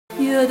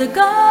You're the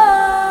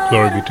God.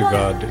 Glory be to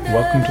God.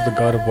 Welcome to the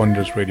God of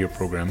Wonders radio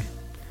program.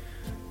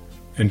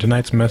 In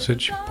tonight's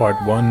message, part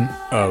 1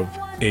 of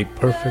A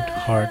Perfect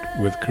Heart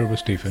with Kruva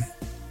Stephen,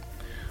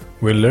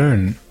 we'll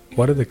learn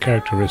what are the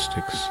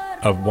characteristics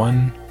of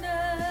one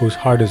whose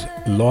heart is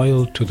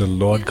loyal to the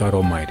Lord God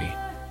Almighty.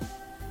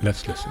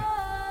 Let's listen.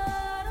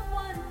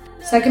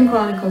 2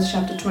 Chronicles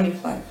chapter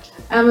 25.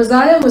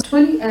 Amaziah was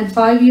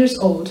 25 years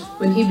old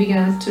when he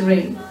began to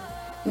reign,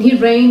 and he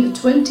reigned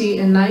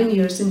 29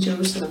 years in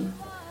Jerusalem.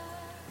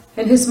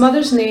 And his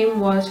mother's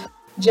name was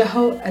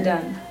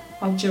Jehoaddan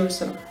of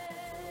Jerusalem.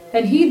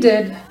 And he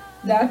did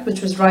that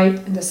which was right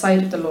in the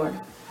sight of the Lord,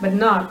 but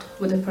not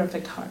with a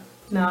perfect heart.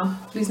 Now,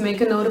 please make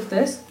a note of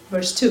this,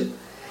 verse 2.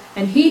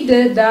 And he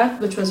did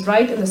that which was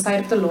right in the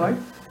sight of the Lord,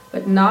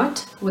 but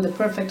not with a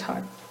perfect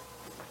heart.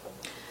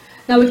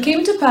 Now it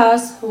came to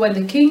pass, when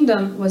the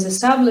kingdom was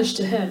established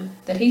to him,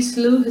 that he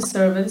slew his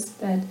servants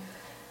that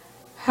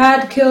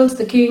had killed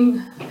the king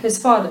his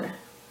father.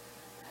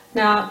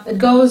 Now it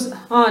goes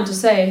on to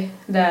say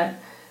that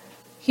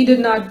he did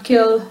not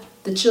kill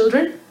the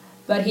children,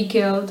 but he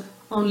killed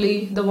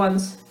only the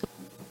ones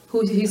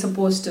who he's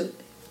supposed to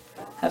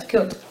have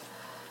killed.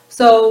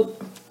 So,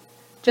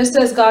 just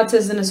as God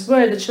says in his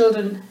word, the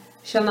children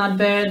shall not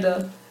bear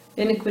the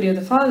iniquity of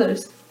the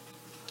fathers,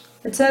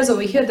 it says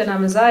over here that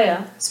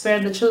Amaziah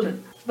spared the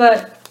children.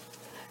 But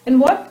in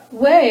what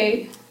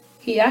way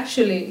he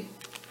actually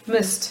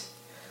missed?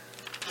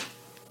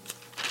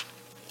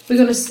 We're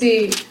going to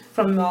see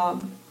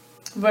from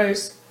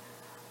verse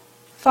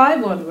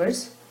 5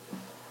 onwards.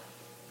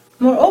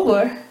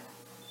 Moreover,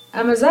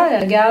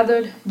 Amaziah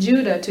gathered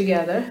Judah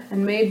together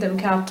and made them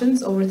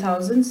captains over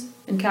thousands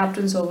and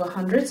captains over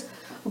hundreds,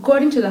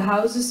 according to the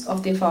houses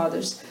of their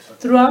fathers,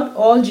 throughout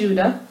all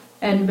Judah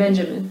and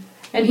Benjamin.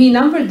 And he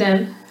numbered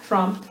them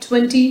from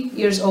 20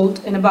 years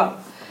old and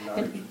above,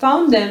 and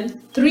found them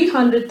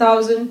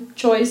 300,000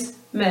 choice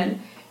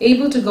men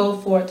able to go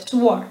forth to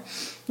war,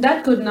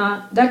 that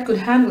could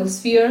handle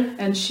spear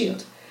and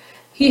shield.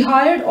 He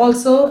hired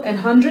also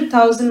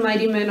 100,000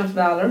 mighty men of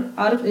valor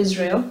out of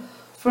Israel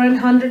for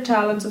 100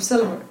 talents of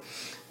silver.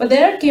 But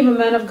there came a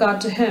man of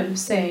God to him,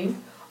 saying,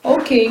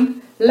 O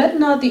king, let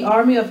not the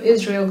army of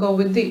Israel go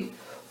with thee,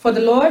 for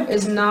the Lord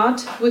is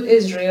not with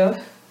Israel,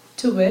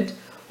 to wit,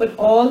 but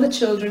all the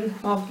children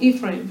of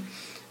Ephraim.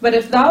 But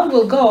if thou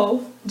wilt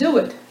go, do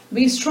it.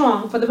 Be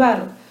strong for the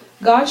battle.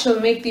 God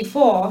shall make thee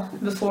fall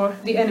before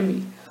the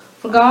enemy.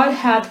 For God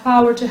hath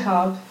power to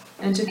help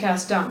and to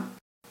cast down.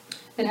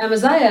 And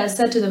Amaziah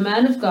said to the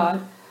man of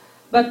God,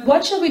 But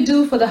what shall we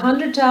do for the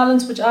 100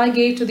 talents which I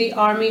gave to the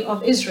army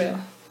of Israel?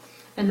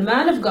 And the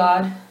man of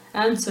God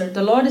answered,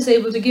 The Lord is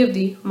able to give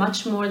thee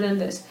much more than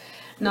this.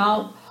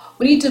 Now,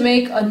 we need to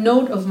make a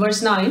note of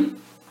verse 9,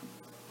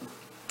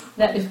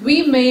 that if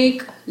we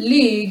make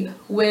league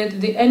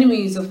with the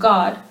enemies of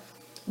God,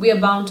 we are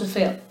bound to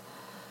fail.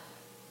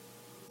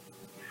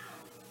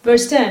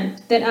 Verse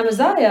 10, Then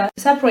Amaziah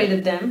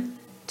separated them,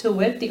 to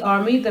wit, the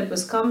army that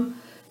was come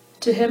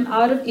to him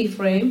out of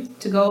Ephraim,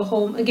 to go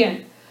home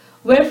again.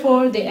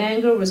 Wherefore the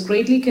anger was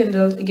greatly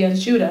kindled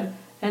against Judah,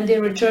 and they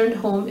returned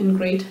home in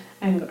great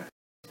anger.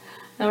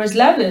 Now verse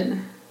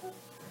 11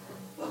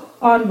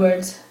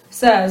 onwards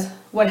says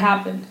what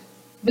happened.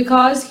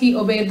 Because he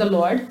obeyed the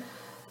Lord,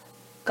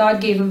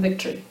 God gave him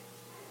victory.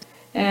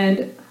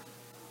 And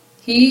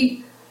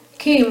he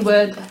came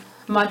with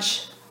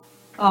much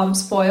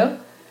spoil,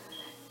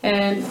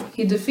 and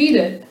he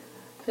defeated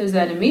his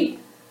enemy,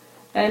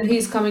 and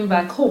he's coming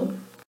back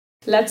home.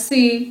 Let's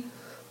see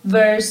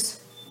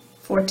verse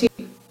 14.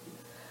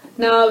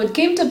 Now it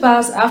came to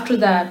pass after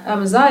that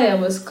Amaziah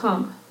was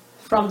come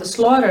from the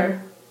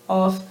slaughter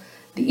of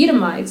the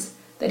Edomites,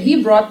 that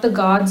he brought the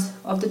gods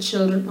of the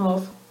children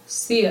of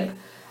Seir,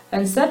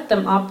 and set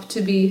them up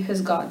to be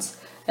his gods,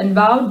 and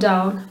bowed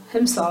down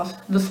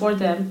himself before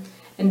them,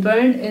 and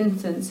burned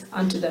incense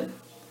unto them.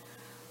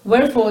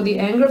 Wherefore the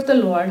anger of the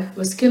Lord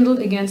was kindled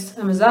against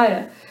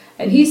Amaziah,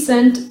 and he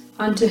sent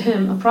unto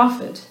him a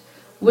prophet,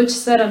 which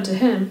said unto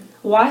him,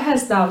 Why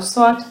hast thou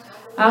sought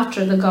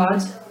after the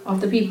gods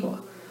of the people,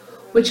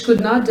 which could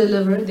not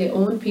deliver their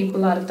own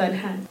people out of thine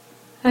hand?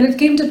 And it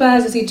came to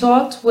pass, as he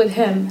talked with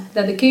him,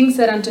 that the king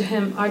said unto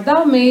him, Art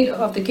thou made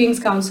of the king's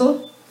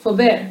counsel?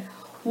 Forbear.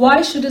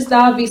 Why shouldest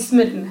thou be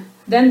smitten?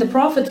 Then the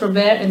prophet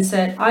forbare and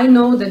said, I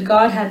know that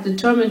God hath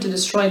determined to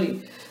destroy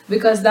thee,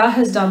 because thou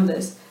hast done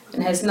this,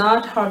 and hast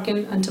not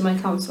hearkened unto my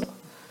counsel.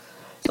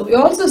 So we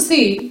also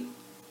see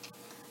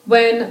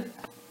when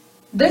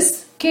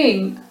this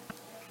king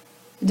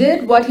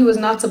did what he was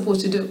not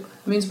supposed to do.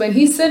 It means when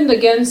he sinned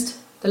against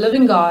the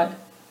living God,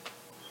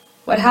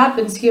 what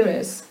happens here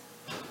is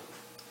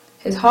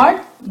his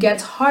heart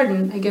gets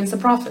hardened against the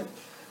prophet.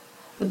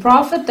 The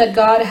prophet that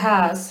God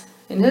has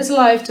in his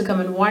life to come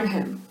and warn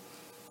him,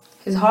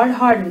 his heart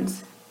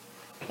hardens,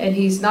 and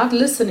he's not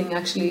listening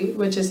actually,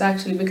 which is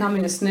actually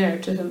becoming a snare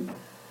to him.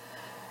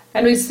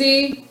 And we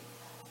see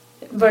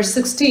verse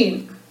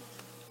 16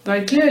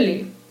 very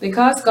clearly,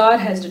 because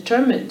God has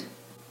determined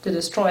to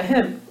destroy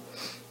him,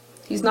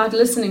 he's not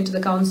listening to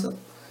the counsel.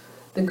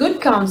 the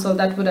good counsel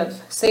that would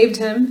have saved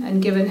him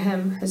and given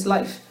him his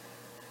life.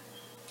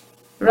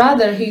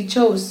 Rather, he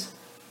chose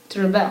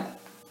to rebel.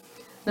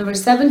 Now,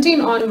 verse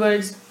 17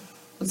 onwards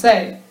will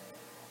say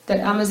that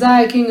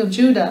Amaziah, king of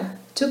Judah,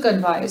 took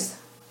advice,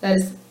 that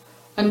is,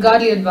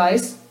 ungodly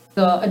advice.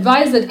 The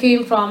advice that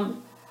came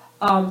from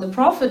the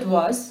prophet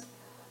was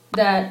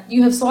that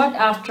you have sought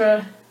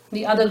after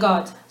the other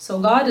gods. So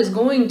God is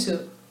going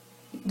to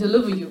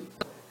deliver you,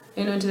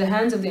 into the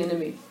hands of the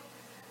enemy.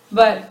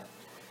 But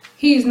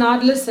he is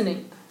not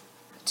listening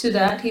to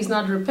that. He's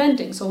not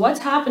repenting. So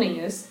what's happening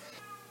is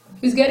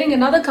he's getting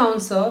another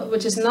counsel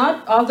which is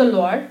not of the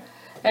Lord.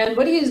 And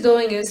what he is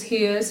doing is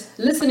he is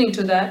listening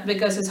to that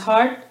because his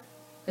heart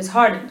is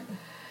hardened.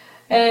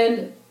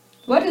 And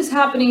what is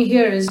happening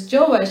here is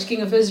Joash,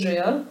 king of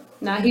Israel,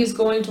 now he's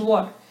going to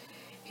war.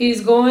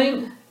 He's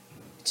going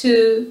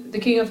to the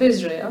king of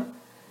Israel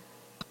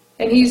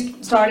and he's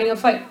starting a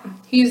fight.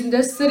 He's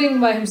just sitting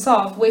by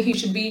himself where he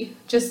should be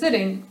just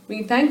sitting,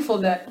 being thankful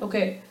that,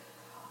 okay,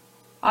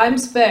 I'm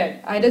spared.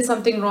 I did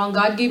something wrong.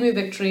 God gave me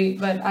victory,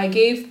 but I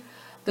gave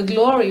the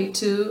glory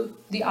to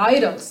the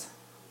idols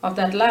of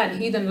that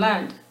land, heathen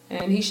land.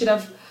 And he should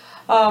have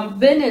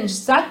been in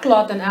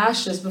sackcloth and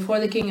ashes before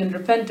the king and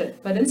repented.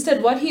 But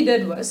instead what he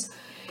did was,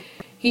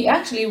 he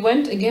actually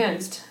went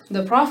against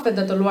the prophet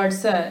that the Lord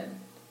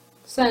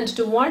sent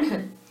to warn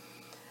him.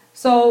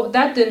 So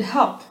that didn't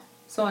help.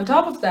 So on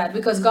top of that,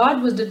 because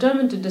God was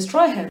determined to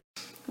destroy him,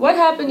 what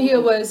happened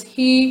here was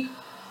he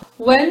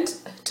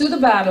went to the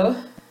battle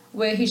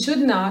where he should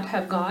not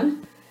have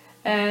gone,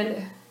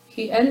 and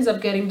he ends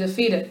up getting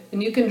defeated.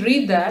 And you can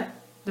read that.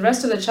 The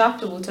rest of the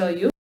chapter will tell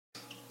you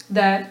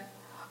that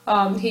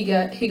he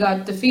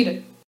got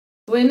defeated.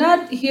 We're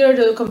not here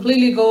to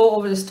completely go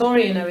over the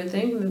story and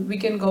everything. We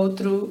can go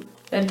through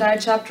the entire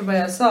chapter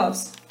by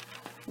ourselves,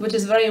 which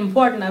is very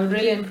important. I would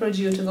really encourage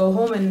you to go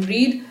home and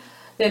read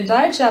the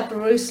entire chapter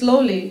very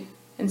slowly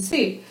and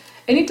see.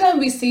 Anytime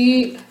we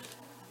see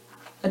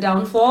a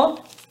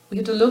downfall, we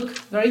have to look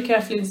very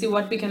carefully and see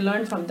what we can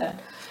learn from that.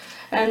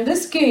 And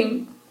this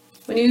king,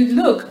 when you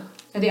look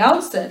at the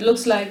outset,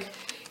 looks like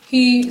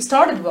he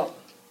started well.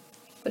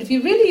 But if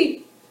you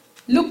really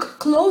look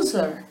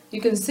closer, you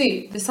can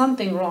see there's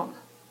something wrong.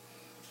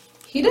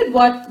 He did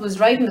what was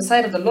right in the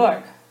sight of the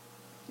Lord.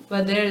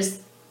 But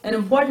there's an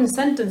important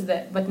sentence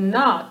there, but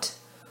not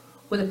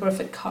with a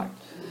perfect heart.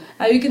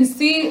 Now you can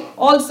see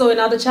also in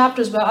other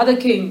chapters by other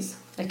kings,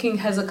 like King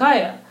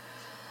Hezekiah,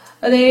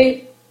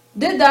 they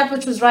did that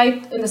which was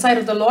right in the sight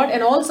of the Lord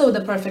and also with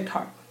a perfect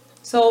heart.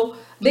 So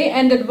they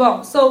ended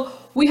well. So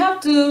we have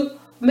to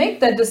make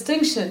that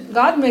distinction.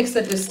 God makes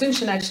that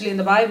distinction actually in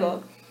the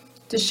Bible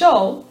to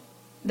show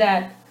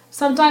that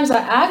sometimes our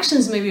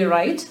actions may be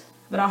right,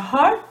 but our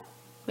heart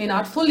may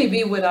not fully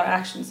be with our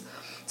actions.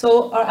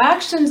 So our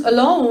actions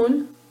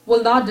alone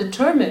will not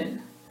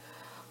determine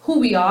who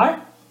we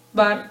are,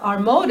 but our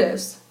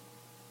motives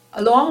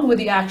along with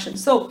the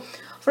actions. So,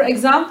 for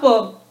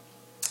example,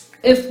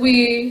 if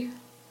we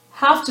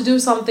have to do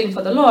something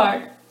for the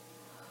Lord,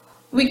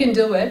 we can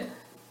do it,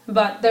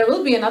 but there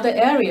will be another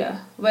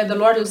area where the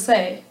Lord will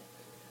say,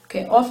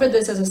 okay, offer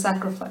this as a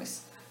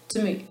sacrifice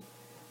to me.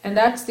 And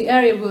that's the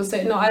area we'll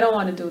say, no, I don't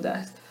want to do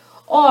that.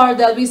 Or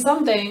there'll be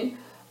something,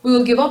 we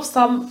will give up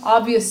some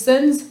obvious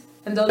sins,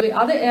 and there'll be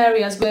other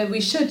areas where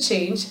we should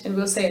change, and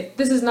we'll say,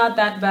 this is not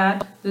that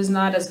bad, this is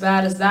not as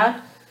bad as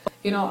that.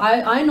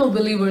 I know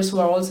believers who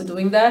are also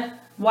doing that.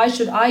 Why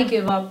should I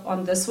give up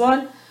on this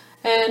one?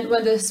 And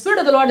when the Spirit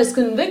of the Lord is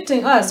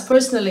convicting us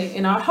personally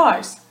in our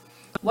hearts,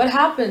 what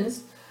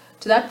happens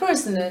to that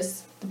person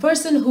is the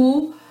person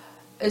who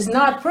is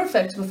not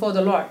perfect before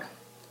the Lord,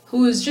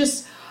 who is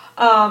just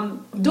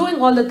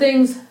doing all the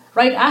things,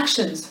 right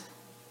actions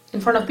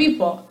in front of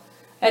people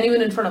and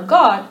even in front of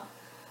God,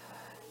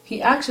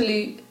 he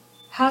actually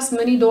has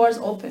many doors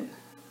open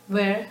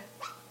where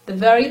the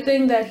very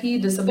thing that he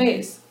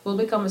disobeys will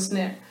become a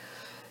snare.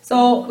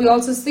 So we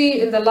also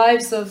see in the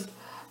lives of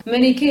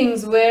many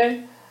kings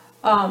where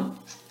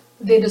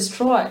they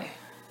destroy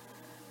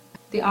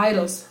the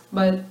idols,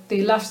 but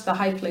they left the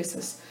high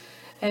places.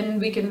 And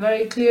we can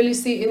very clearly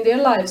see in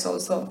their lives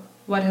also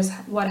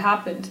what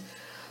happened.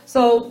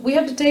 So we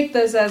have to take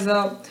this as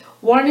a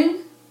warning,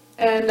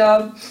 and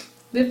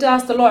we have to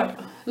ask the Lord,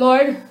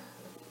 Lord,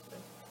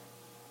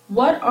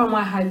 what are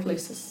my high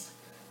places?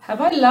 Have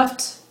I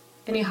left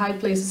any high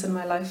places in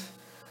my life?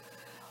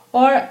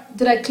 Or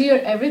did I clear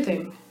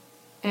everything?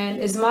 And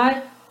is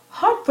my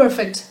heart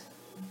perfect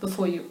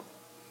before you?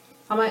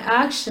 Are my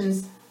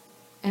actions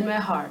and my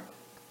heart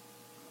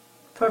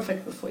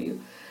perfect before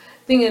you?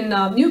 I think in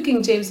New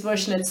King James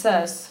Version it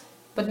says,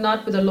 but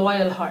not with a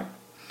loyal heart.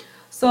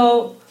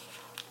 So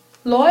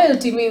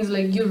loyalty means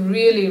like you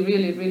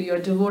really are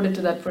devoted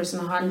to that person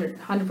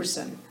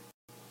 100%.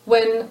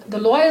 When the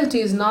loyalty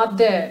is not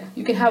there,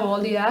 you can have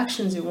all the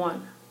actions you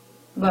want,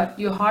 but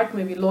your heart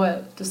may be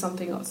loyal to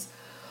something else.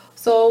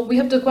 So we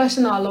have to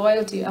question our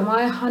loyalty. Am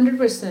I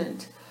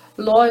 100%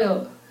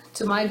 loyal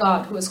to my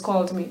God who has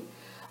called me?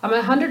 Am I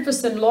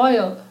 100%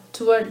 loyal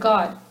toward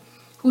God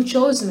who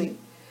chose me?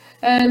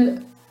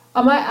 And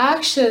are my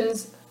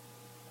actions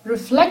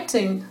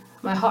reflecting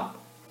my heart?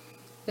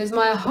 Is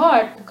my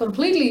heart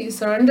completely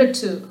surrendered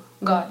to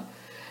God?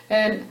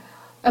 And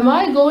am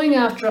I going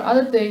after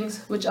other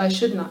things which I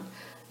should not?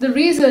 The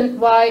reason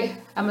why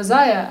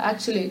Amaziah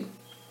actually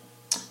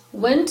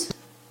went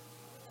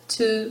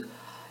to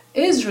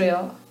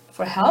Israel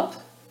for help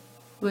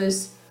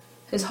was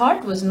his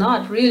heart was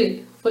not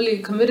really fully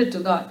committed to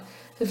God.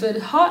 If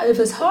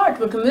his heart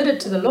were committed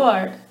to the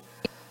Lord,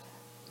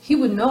 he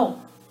would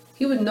know.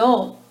 He would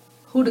know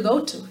who to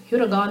go to. He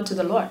would have gone to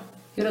the Lord.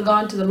 He would have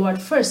gone to the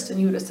Lord first, and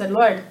he would have said,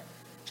 Lord,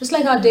 just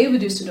like how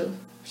David used to do,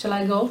 shall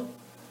I go?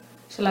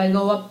 Shall I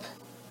go up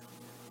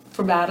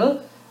for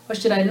battle, or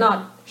should I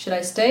not? Should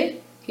I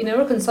stay? He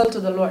never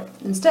consulted the Lord.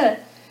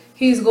 Instead,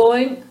 he's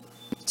going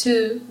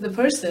to the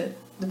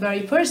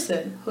very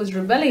person who's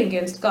rebelling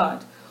against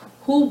God,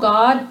 who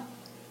God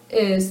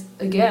is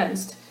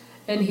against,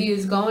 and he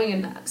is going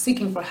and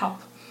seeking for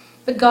help.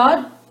 But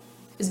God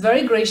is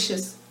very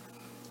gracious.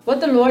 What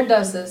the Lord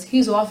does is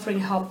he's offering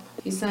help.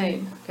 He's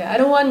saying, okay, I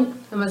don't want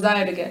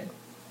Amaziah to get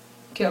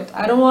killed.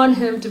 I don't want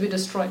him to be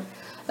destroyed.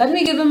 Let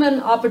me give him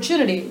an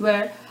opportunity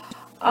where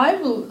I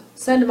will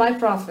send my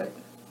prophet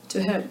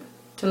to him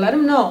to let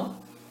him know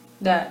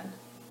that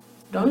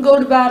don't go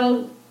to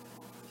battle,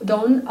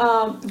 don't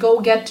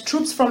go get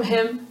troops from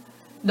him,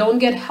 don't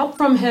get help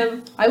from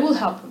him, I will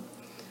help him.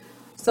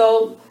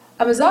 So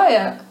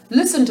Amaziah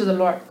listened to the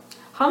Lord.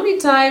 How many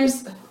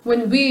times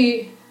when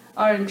we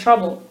are in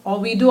trouble or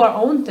we do our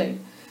own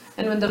thing,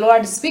 and when the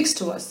Lord speaks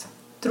to us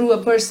through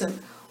a person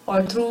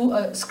or through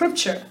a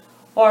scripture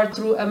or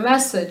through a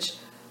message,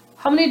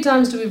 how many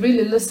times do we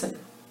really listen?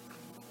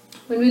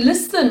 When we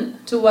listen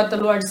to what the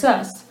Lord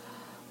says,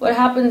 what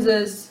happens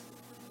is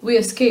we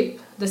escape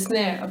the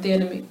snare of the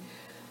enemy.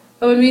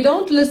 But when we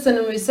don't listen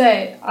and we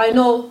say, I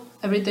know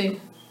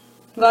everything,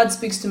 God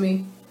speaks to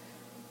me,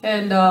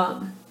 and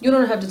you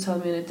don't have to tell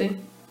me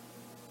anything.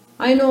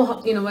 I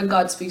know when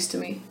God speaks to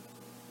me,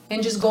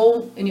 and just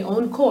go in your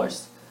own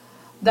course.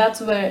 That's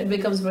where it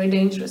becomes very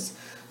dangerous.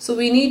 So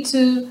we need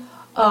to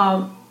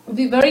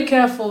be very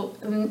careful.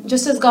 And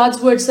just as God's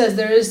word says,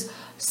 there is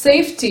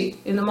safety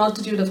in a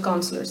multitude of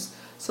counselors.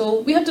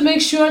 So we have to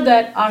make sure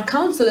that our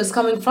counsel is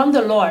coming from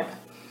the Lord.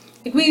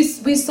 Like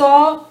we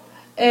saw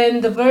in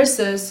the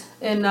verses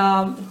in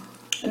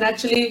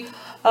actually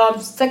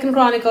 2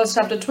 Chronicles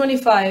chapter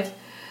 25,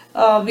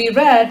 we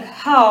read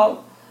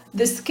how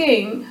this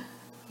king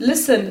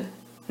listened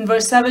in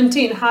verse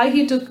 17, how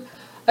he took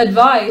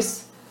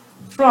advice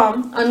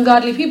from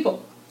ungodly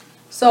people.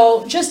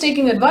 So just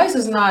taking advice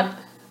is not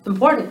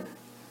important.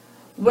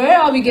 Where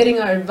are we getting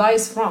our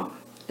advice from?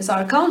 Is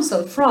our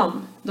counsel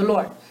from the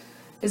Lord?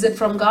 Is it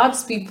from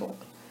God's people?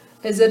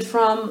 Is it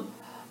from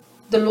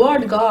the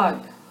Lord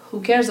God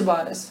who cares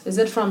about us? Is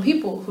it from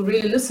people who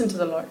really listen to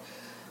the Lord?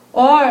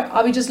 Or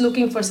are we just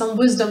looking for some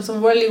wisdom,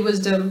 some worldly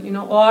wisdom,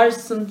 or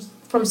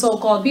from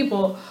so-called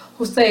people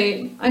who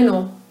say, I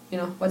know,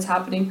 what's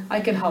happening,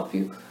 I can help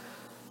you.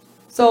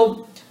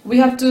 So we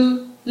have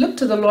to look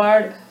to the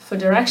Lord for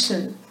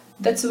direction.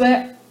 That's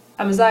where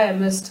Amaziah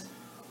missed.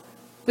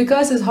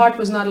 Because his heart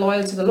was not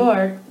loyal to the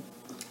Lord,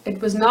 it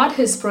was not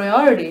his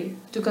priority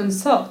to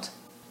consult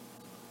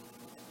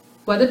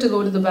whether to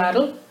go to the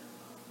battle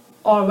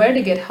or where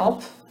to get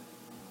help.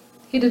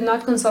 He did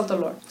not consult the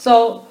Lord.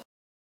 So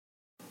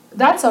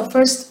that's our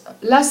first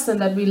lesson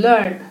that we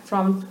learn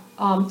from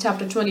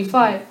chapter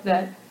 25,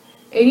 that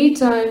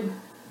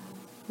anytime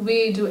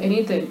we do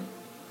anything,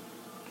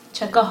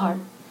 check our heart.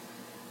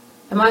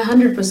 Am I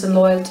 100%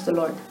 loyal to the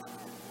Lord?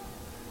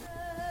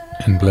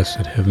 And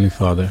blessed Heavenly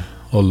Father,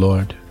 O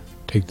Lord,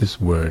 take this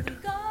word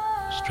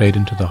straight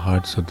into the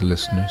hearts of the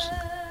listeners.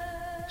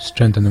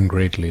 Strengthen them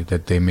greatly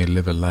that they may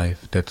live a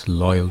life that's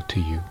loyal to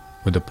you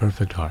with a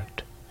perfect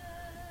heart.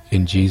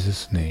 In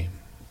Jesus' name,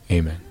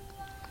 amen.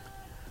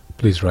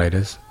 Please write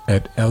us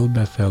at El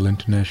Bethel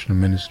International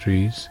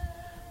Ministries,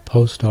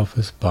 Post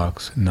Office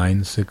Box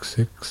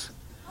 966,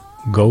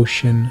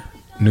 Goshen,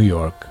 New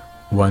York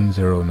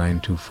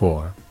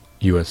 10924,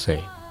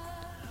 USA.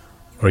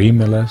 Or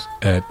email us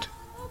at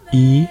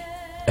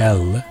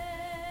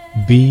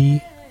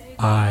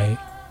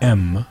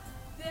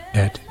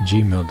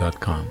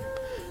elbim@gmail.com.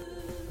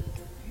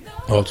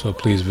 Also,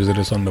 please visit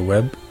us on the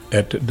web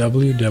at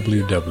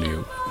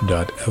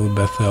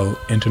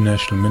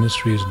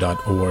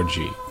www.elbethelinternationalministries.org.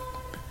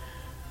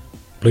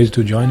 Please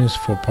do join us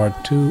for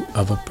part 2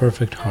 of A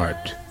Perfect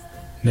Heart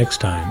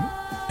next time,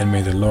 and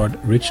may the Lord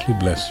richly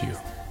bless you.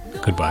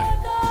 Goodbye.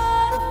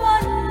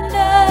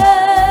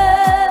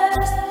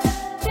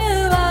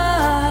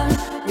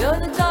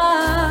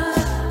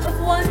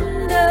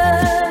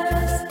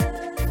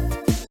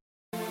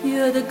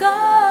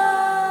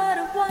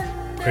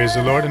 Praise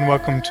the Lord and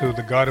welcome to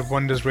the God of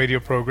Wonders radio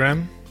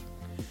program.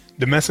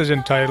 The message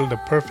entitled The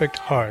Perfect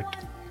Heart,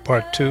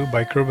 Part 2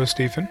 by Kirba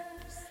Stephen.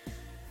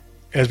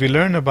 As we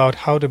learn about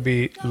how to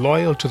be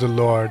loyal to the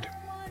Lord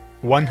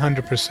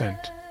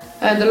 100%.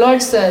 And the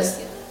Lord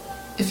says,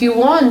 if you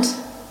want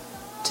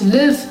to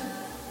live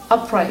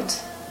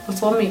upright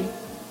before me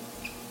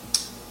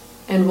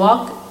and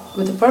walk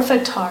with a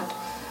perfect heart,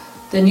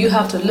 then you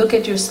have to look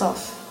at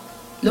yourself,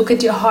 look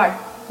at your heart,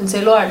 and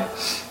say, Lord,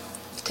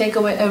 take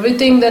away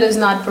everything that is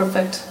not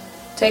perfect.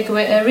 Take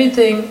away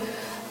everything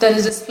that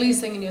is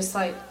displeasing in your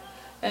sight.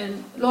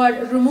 And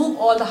Lord, remove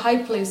all the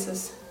high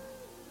places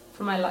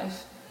from my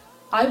life.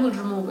 I will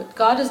remove it.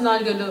 God is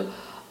not going to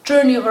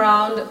turn you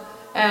around,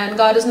 and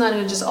God is not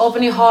going to just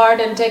open your heart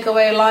and take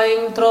away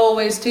lying, throw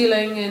away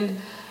stealing,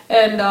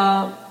 and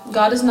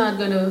God is not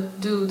going to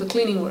do the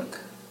cleaning work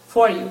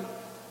for you.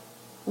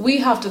 We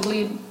have to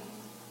clean.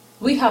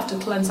 We have to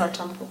cleanse our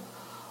temple.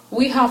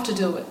 We have to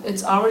do it.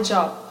 It's our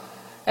job.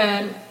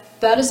 And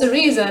that is the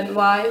reason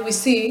why we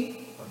see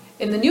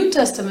in the New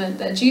Testament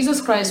that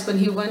Jesus Christ, when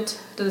he went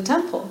to the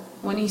temple,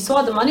 when he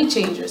saw the money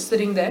changers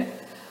sitting there,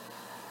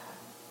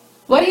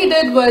 what he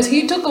did was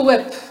he took a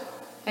whip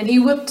and he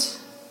whipped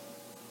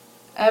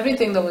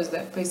everything that was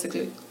there,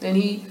 basically. And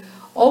he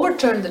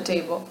overturned the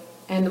table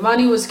and the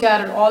money was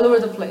scattered all over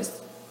the place.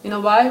 You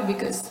know why?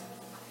 Because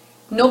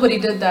nobody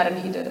did that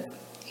and he did it.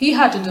 He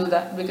had to do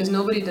that because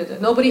nobody did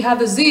it. Nobody had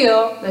the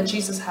zeal that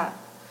Jesus had.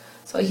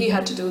 So he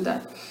had to do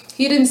that.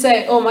 He didn't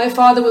say, oh, my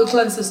Father will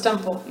cleanse this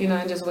temple,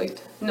 and just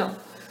wait. No.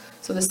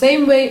 So the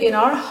same way in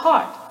our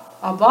heart,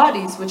 our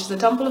bodies, which is the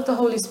temple of the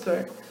Holy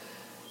Spirit,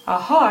 our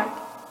heart,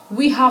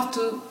 we have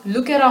to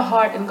look at our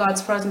heart in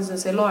God's presence and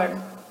say, Lord,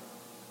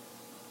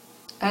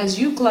 as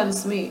you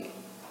cleanse me,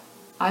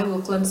 I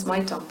will cleanse my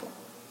temple.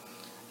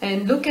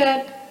 And look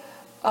at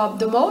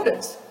the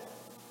motives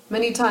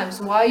many times,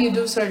 why you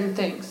do certain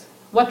things.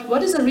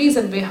 What is the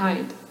reason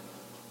behind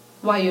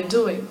why you're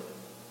doing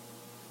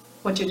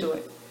what you're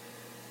doing?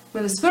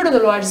 May the Spirit of the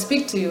Lord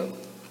speak to you,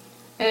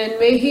 and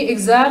may He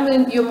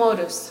examine your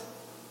motives.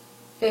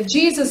 If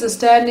Jesus is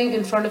standing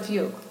in front of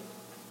you,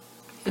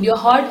 and your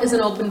heart is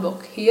an open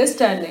book, He is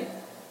standing,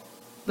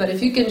 but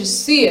if you can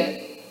just see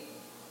it,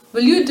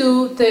 will you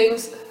do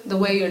things the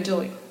way you're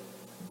doing?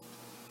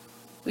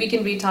 We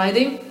can be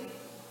tithing,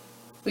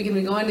 we can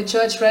be going to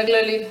church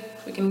regularly,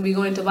 we can be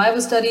going to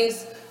Bible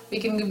studies, we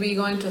can be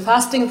going to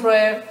fasting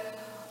prayer,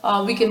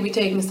 we can be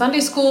taking Sunday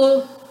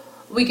school,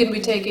 we can be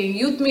taking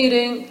youth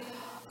meeting,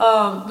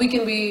 we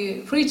can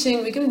be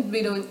preaching, we can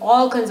be doing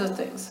all kinds of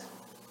things.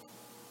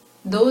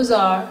 Those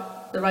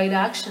are the right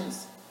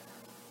actions.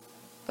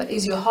 But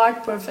is your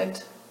heart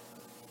perfect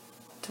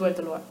toward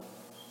the Lord?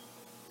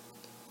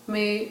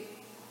 May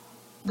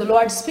the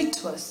Lord speak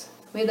to us.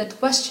 May that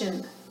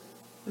question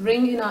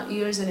ring in our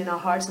ears and in our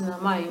hearts and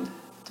our mind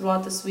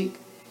throughout this week.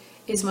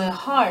 Is my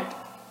heart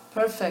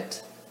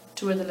perfect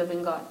toward the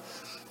living God?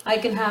 I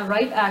can have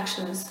right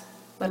actions,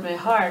 but my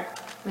heart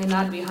may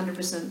not be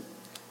 100%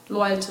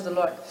 loyal to the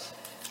Lord.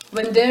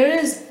 When there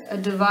is a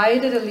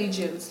divided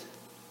allegiance,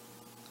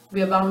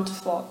 we are bound to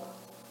fall.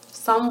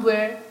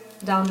 Somewhere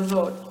down the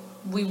road,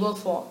 we will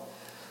fall.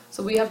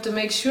 So we have to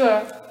make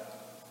sure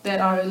that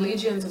our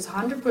allegiance is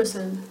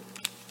 100%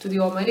 to the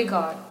Almighty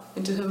God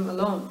and to Him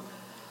alone.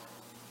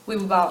 We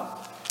will bow,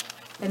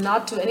 and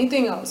not to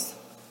anything else,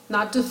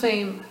 not to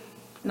fame,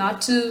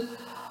 not to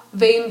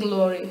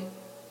vainglory,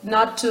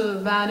 not to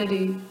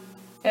vanity.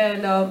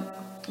 And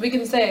we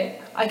can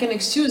say, I can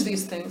excuse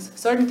these things.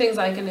 Certain things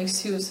I can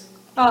excuse.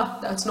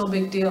 That's no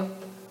big deal.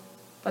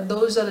 But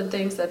those are the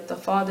things that the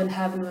Father in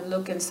heaven will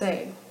look and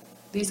say,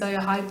 these are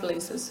your high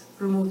places.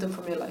 Remove them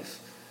from your life.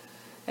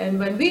 And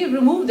when we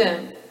remove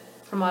them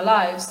from our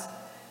lives,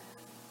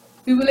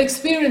 we will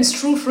experience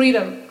true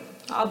freedom.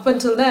 Up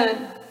until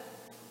then,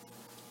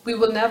 we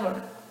will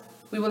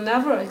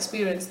never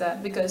experience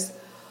that, because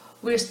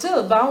we're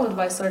still bound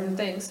by certain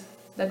things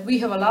that we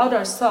have allowed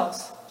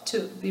ourselves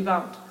to be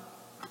bound.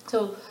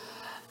 So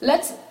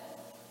let's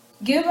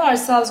give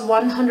ourselves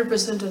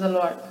 100% to the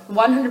Lord,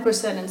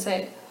 100%, and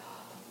say,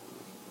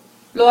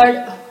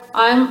 Lord,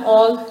 I'm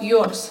all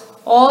yours.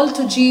 All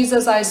to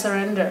Jesus I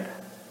surrender.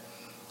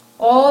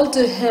 All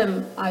to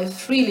Him I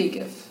freely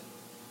give.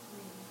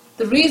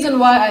 The reason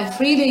why I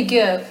freely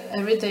give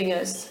everything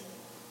is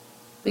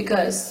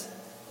because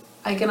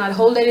I cannot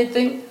hold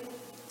anything,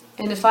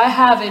 and if I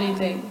have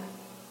anything,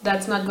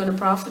 that's not going to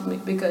profit me,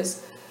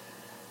 because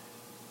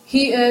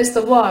He is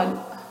the one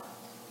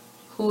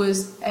who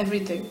is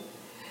everything.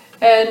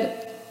 And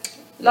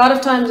a lot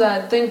of times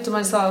I think to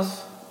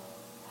myself,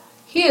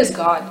 He is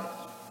God.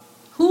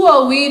 Who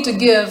are we to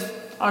give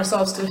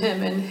ourselves to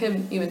Him, and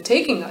Him even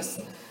taking us?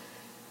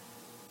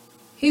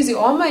 He's the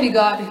Almighty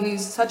God.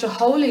 He's such a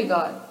holy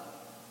God,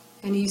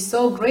 and He's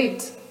so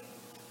great.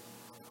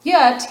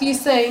 Yet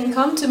He's saying,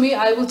 come to me,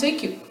 I will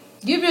take you.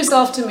 Give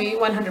yourself to me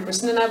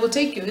 100% and I will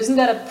take you. Isn't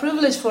that a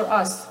privilege for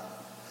us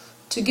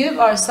to give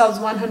ourselves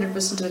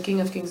 100% to the King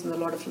of Kings and the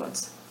Lord of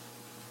Lords?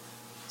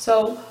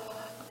 So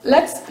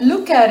let's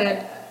look at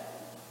it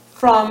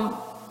from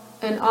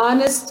an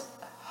honest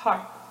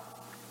heart.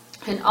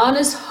 An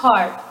honest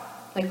heart,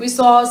 like we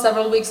saw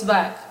several weeks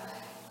back,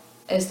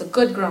 is the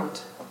good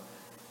ground.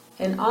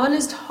 An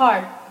honest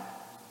heart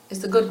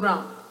is the good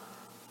ground.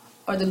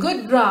 Or the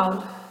good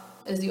ground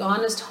is the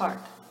honest heart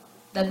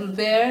that will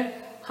bear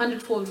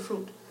 100-fold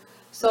fruit.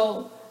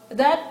 So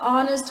that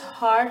honest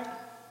heart,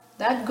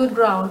 that good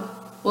ground,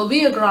 will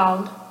be a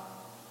ground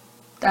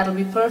that will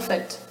be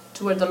perfect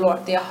toward the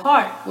Lord. Their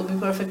heart will be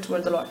perfect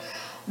toward the Lord.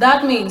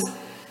 That means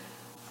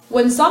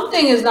when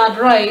something is not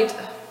right,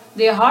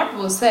 their heart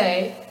will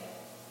say,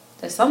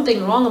 there's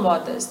something wrong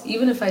about this.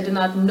 Even if I do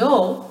not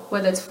know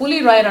whether it's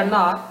fully right or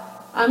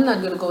not, I'm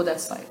not going to go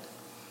that side.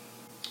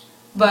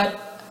 But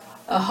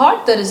a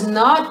heart that is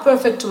not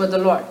perfect toward the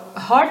Lord, a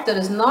heart that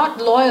is not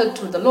loyal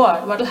to the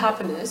Lord, what will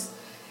happen is,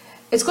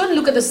 it's going to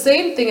look at the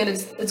same thing and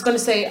it's going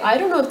to say, I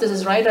don't know if this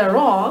is right or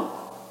wrong,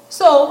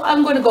 so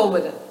I'm going to go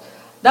with it.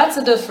 That's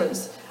the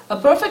difference. A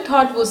perfect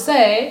heart will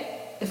say,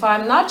 if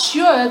I'm not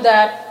sure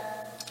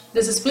that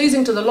this is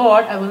pleasing to the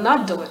Lord, I will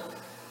not do it.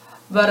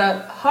 But a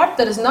heart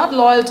that is not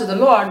loyal to the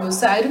Lord will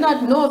say, I do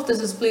not know if this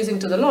is pleasing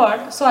to the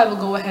Lord, so I will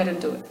go ahead and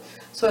do it.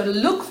 So it'll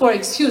look for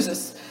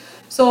excuses.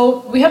 So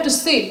we have to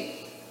see,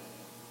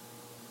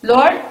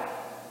 Lord,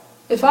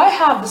 if I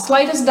have the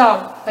slightest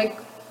doubt, like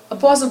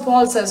Apostle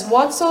Paul says,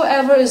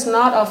 whatsoever is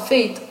not of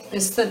faith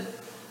is sin.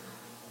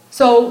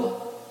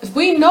 So if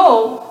we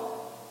know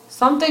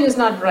something is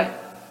not right,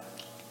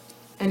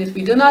 and if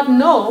we do not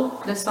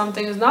know that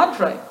something is not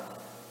right,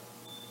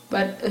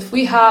 but if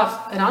we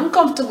have an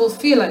uncomfortable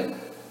feeling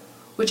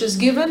which is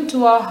given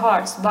to our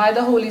hearts by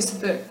the Holy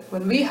Spirit,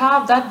 when we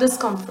have that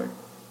discomfort,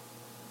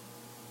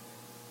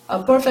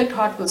 a perfect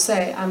heart will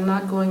say, I'm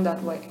not going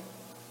that way.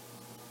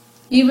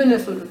 Even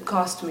if it would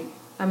cost me,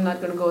 I'm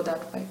not going to go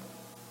that way.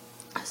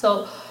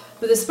 So,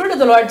 may the Spirit of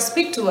the Lord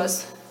speak to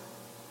us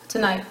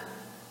tonight.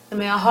 And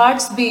may our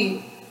hearts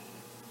be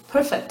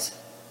perfect.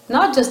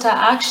 Not just our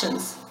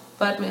actions,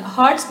 but may our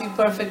hearts be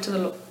perfect to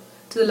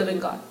the living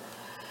God.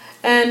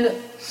 And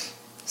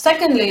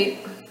secondly,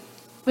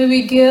 may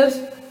we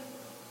give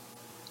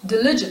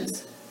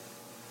diligence,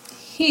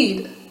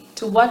 heed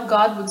to what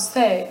God would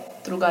say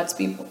through God's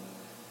people.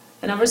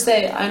 And never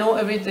say, I know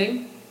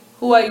everything.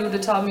 Who are you to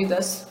tell me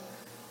this?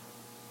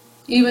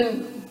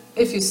 Even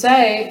if you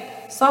say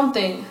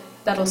something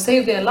that will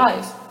save their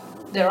life,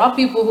 there are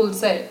people who will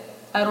say,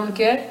 I don't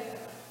care.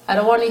 I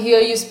don't want to hear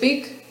you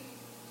speak.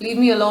 Leave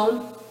me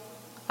alone.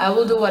 I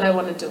will do what I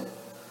want to do.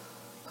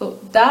 So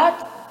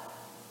that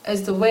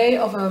is the way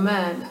of a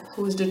man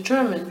who is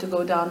determined to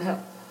go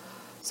downhill.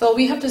 So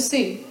we have to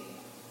see,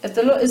 is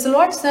the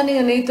Lord sending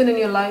a Nathan in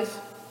your life?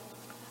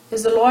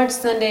 Is the Lord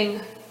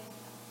sending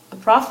a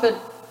prophet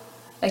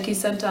like he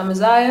sent to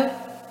Amaziah?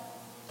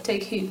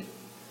 Take heed.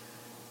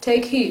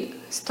 Take heed.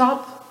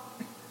 Stop.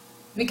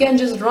 We can't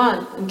just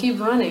run and keep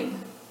running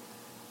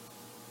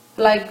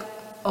like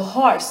a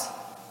horse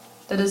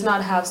that does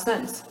not have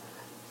sense,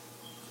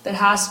 that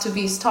has to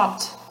be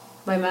stopped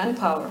by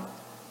manpower.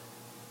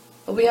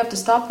 But we have to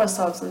stop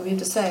ourselves and we have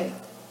to say,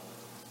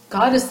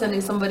 God is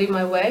sending somebody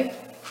my way.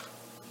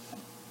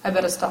 I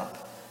better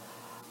stop.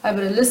 I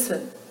better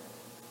listen.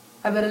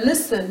 I better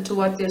listen to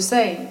what they're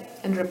saying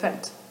and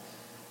repent.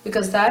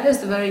 Because that is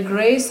the very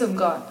grace of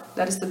God.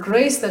 That is the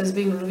grace that is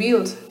being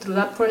revealed through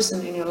that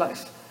person in your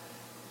life.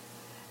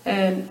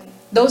 And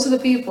those are the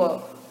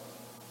people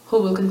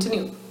who will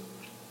continue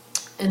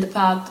in the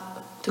path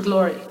to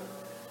glory.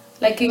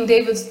 Like King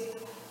David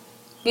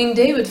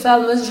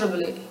fell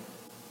miserably.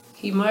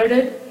 He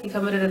murdered, he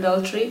committed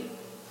adultery.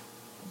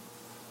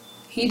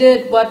 He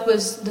did what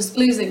was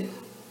displeasing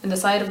in the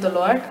sight of the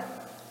Lord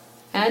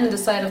and in the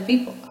sight of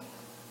people.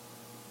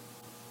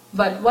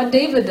 But what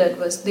David did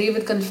was,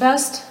 David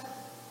confessed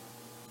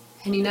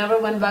and he never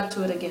went back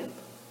to it again.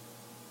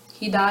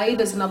 He died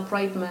as an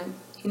upright man.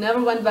 He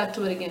never went back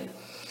to it again.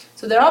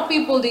 So there are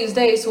people these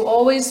days who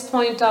always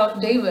point out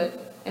David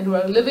and who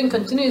are living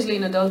continuously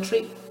in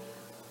adultery,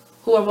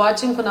 who are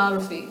watching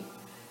pornography,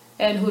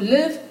 and who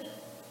live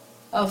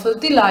a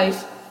filthy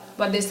life,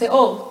 but they say,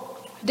 oh,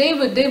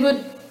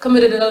 David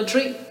committed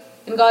adultery,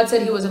 and God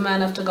said he was a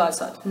man after God's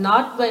heart.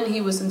 Not when he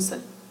was in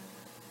sin.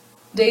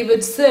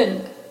 David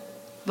sinned,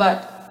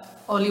 but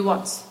only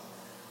once.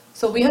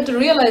 So we have to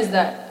realize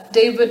that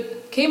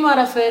David came out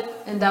of it,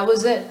 and that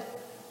was it.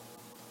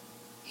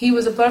 He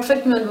was a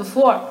perfect man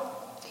before.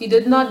 He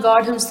did not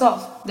guard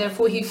himself,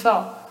 therefore he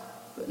fell.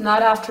 But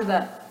not after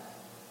that.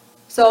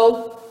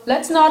 So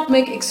let's not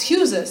make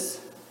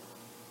excuses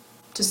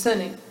to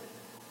sinning.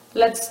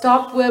 Let's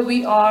stop where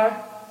we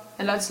are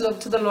and let's look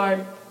to the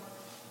Lord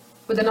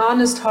with an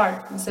honest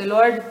heart and say,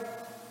 Lord,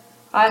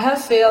 I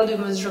have failed you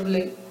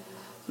miserably.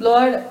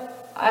 Lord,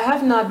 I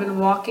have not been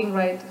walking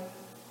right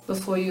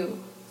before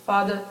you.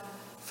 Father,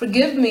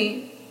 forgive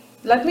me.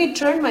 Let me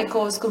turn my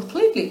course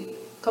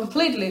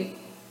completely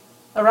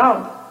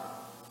around.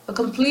 A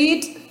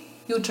complete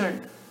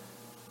U-turn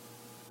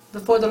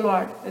before the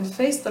Lord and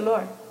face the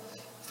Lord.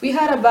 If we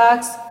had our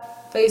backs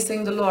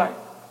facing the Lord,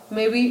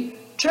 may we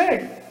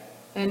turn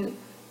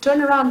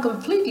around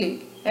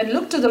completely and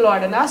look to the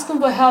Lord and ask Him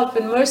for help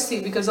and mercy,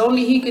 because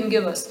only He can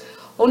give us.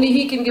 Only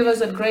He can give us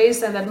that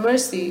grace and that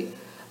mercy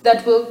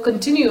that will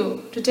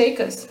continue to take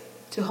us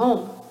to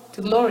home,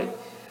 to glory.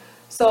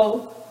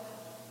 So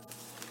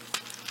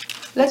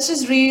let's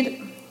just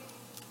read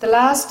the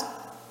last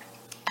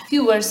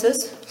few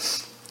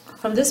verses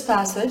from this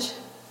passage.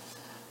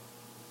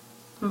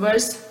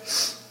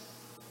 Verse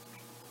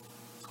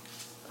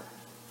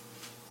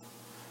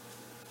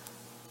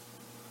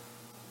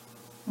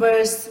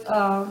verse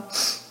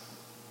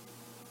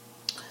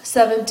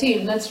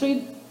 17.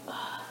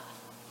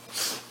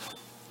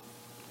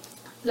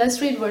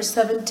 Let's read verse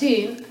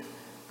 17.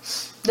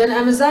 Then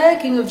Amaziah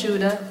king of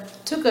Judah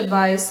took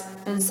advice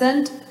and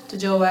sent to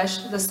Joash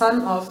the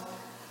son of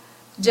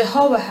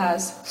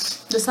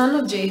Jehoahaz, the son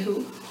of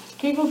Jehu,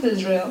 king of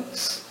Israel,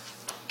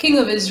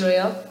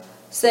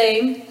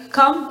 saying,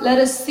 Come, let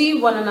us see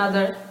one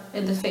another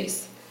in the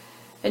face.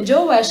 And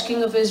Joash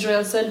king of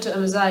Israel sent to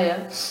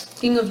Amaziah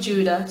king of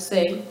Judah,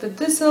 saying, The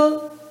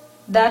thistle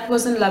that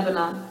was in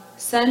Lebanon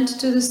sent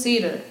to the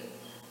cedar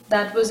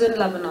that was in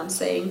Lebanon,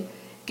 saying,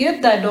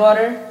 Give thy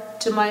daughter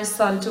to my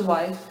son to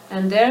wife.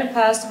 And there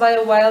passed by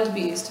a wild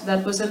beast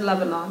that was in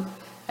Lebanon,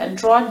 and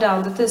trod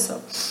down the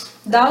thistle.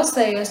 Thou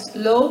sayest,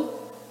 Lo,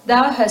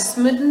 thou hast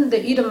smitten the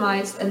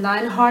Edomites, and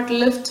thine heart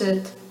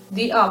lifteth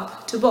thee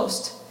up to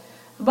boast.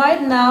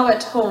 Abide now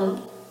at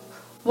home.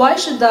 Why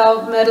should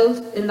thou meddle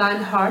in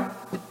thine heart,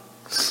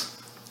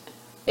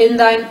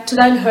 to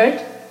thine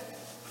hurt?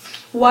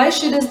 Why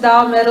shouldest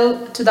thou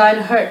meddle to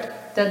thine hurt,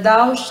 that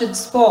thou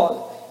shouldst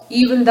fall,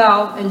 even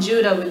thou and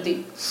Judah with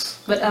thee?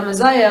 But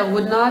Amaziah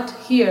would not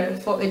hear,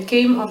 for it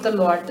came of the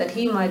Lord, that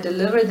he might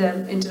deliver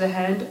them into the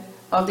hand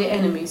of their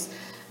enemies,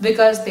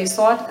 because they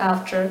sought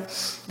after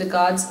the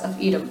gods of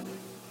Edom.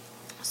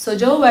 So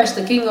Joash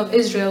the king of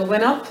Israel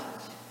went up,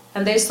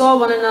 and they saw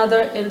one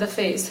another in the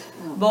face,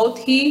 both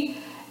he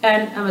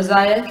and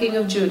Amaziah king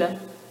of Judah,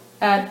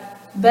 at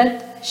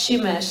Beth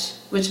Shemesh,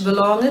 which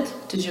belongeth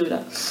to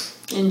Judah.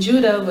 And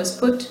Judah was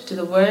put to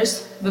the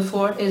worse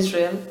before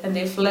Israel, and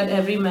they fled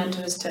every man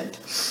to his tent.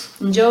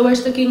 And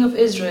Joash the king of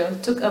Israel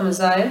took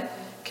Amaziah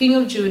king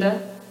of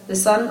Judah, the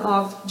son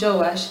of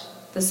Joash,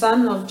 the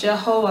son of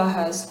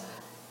Jehoahaz,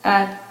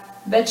 at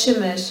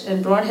Bethshemesh,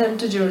 and brought him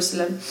to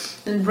Jerusalem,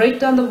 and brake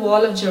down the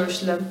wall of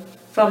Jerusalem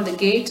from the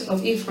gate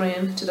of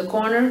Ephraim to the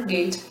corner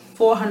gate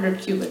 400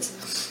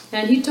 cubits.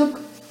 And he took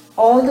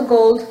all the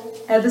gold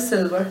and the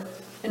silver,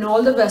 and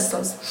all the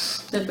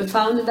vessels that were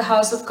found in the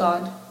house of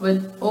God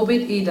with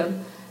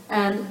Obed-Edom,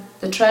 and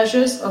the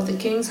treasures of the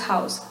king's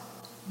house,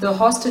 the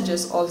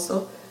hostages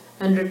also,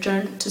 and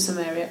returned to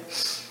Samaria.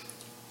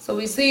 So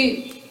we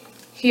see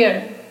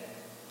here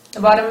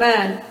about a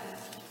man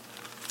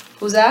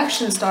whose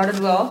action started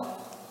well,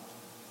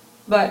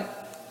 but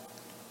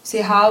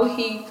see how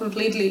he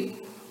completely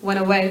went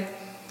away.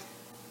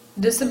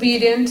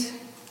 Disobedient,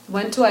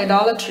 went to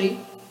idolatry,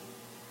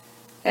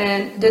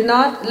 and did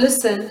not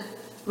listen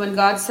when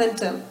God sent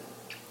him,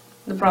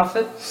 the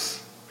prophet.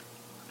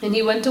 And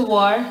he went to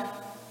war,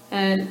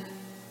 and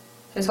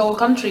his whole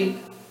country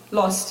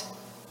lost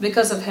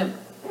because of him.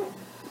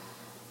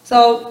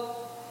 So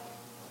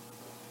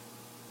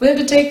we have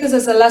to take this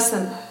as a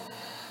lesson.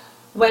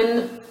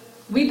 When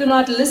we do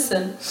not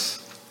listen,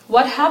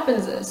 what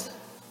happens is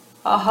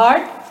our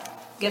heart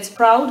gets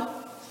proud.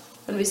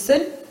 When we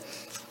sin,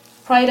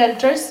 pride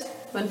enters.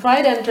 When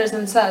pride enters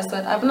and says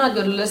that I'm not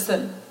going to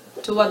listen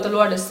to what the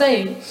Lord is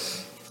saying,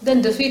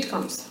 then defeat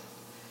comes.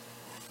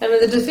 And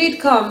when the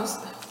defeat comes,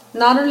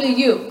 not only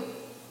you,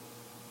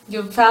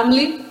 your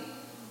family,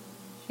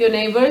 your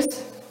neighbors,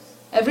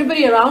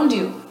 everybody around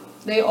you,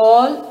 they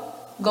all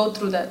go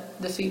through that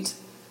defeat.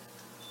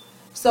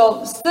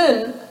 So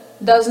sin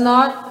does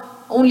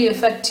not only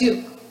affect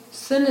you.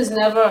 Sin is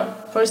never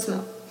personal.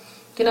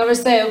 You can never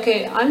say,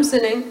 okay, I'm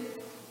sinning,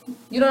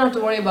 you don't have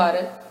to worry about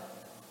it,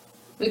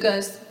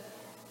 because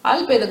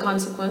I'll pay the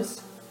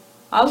consequence,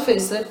 I'll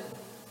face it.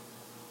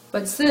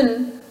 But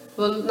sin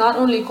will not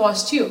only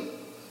cost you,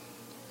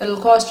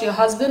 it'll cost your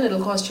husband,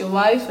 it'll cost your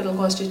wife, it'll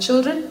cost your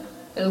children,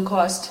 it'll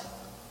cost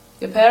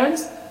your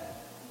parents,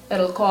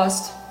 it'll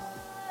cost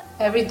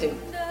everything,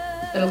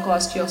 it'll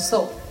cost your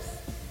soul.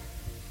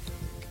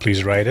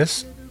 Please write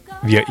us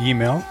via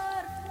email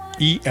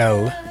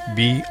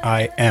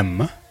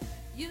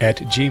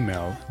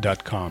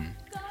elbim@gmail.com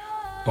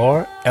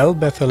or El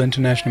Bethel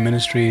International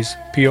Ministries,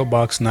 P.O.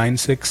 Box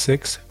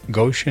 966,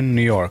 Goshen,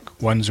 New York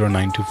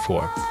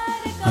 10924.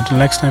 Until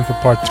next time for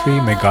part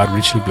 3, may God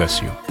richly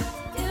bless you.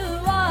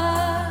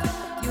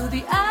 You're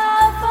the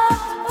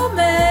Alpha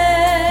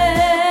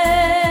Omega.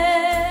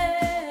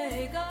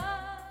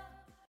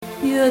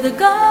 You're the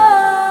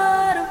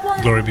God of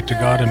wonders. Glory be to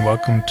God, and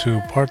welcome to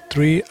part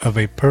 3 of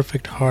A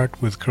Perfect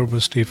Heart with Kerber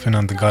Stephen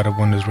on the God of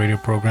Wonders radio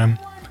program.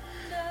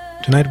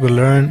 Tonight we'll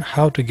learn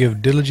how to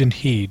give diligent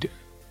heed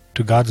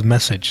to God's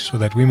message so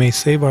that we may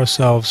save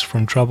ourselves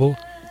from trouble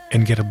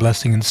and get a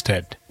blessing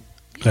instead.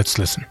 Let's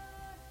listen.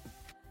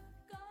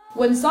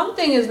 When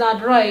something is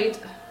not right,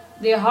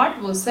 their heart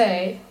will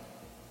say,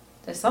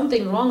 there's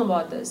something wrong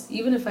about this.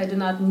 Even if I do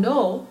not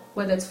know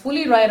whether it's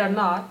fully right or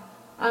not,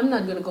 I'm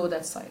not going to go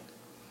that side.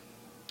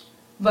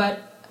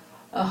 But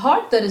a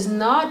heart that is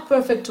not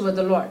perfect toward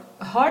the Lord,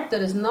 a heart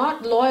that is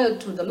not loyal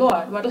to the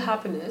Lord, what will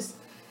happen is,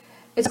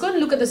 it's going to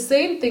look at the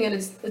same thing and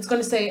it's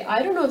going to say,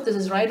 I don't know if this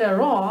is right or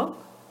wrong,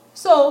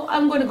 so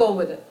I'm going to go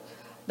with it.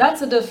 That's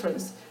the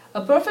difference.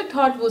 A perfect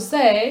heart will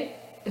say,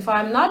 if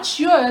I'm not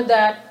sure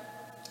that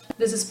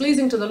this is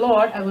pleasing to the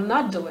Lord, I will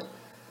not do it.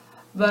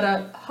 But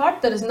a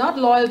heart that is not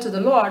loyal to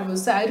the Lord will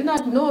say, I do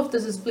not know if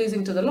this is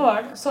pleasing to the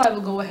Lord, so I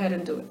will go ahead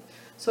and do it.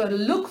 So I will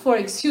look for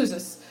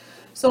excuses.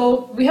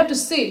 So we have to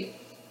see,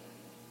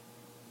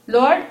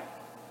 Lord,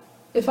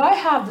 if I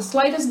have the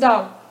slightest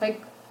doubt,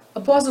 like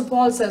Apostle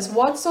Paul says,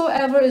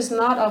 whatsoever is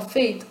not of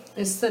faith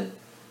is sin.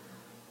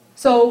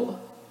 So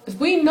if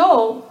we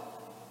know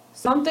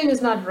something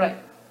is not right,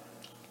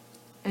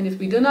 and if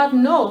we do not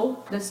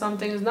know that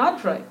something is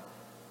not right,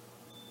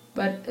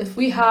 but if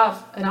we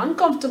have an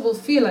uncomfortable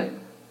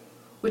feeling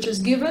which is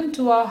given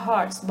to our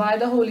hearts by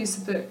the Holy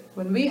Spirit,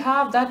 when we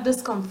have that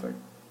discomfort,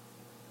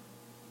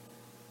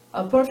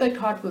 a perfect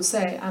heart will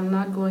say, I'm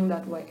not going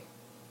that way.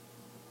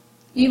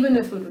 Even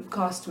if it would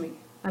cost me,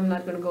 I'm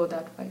not going to go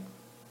that way.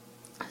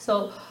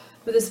 So,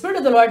 may the Spirit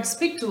of the Lord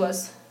speak to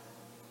us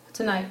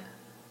tonight,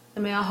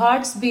 and may our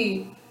hearts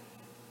be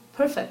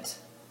perfect.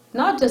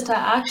 Not just our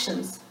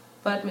actions,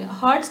 but may our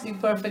hearts be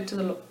perfect to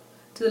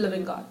the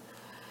living God.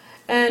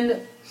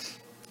 And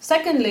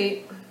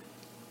secondly,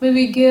 may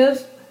we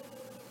give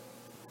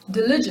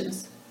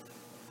diligence,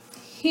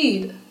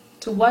 heed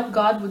to what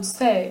God would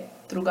say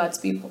through God's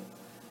people.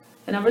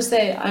 And never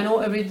say, I know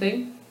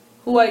everything.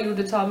 Who are you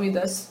to tell me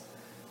this?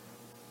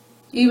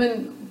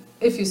 Even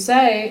if you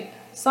say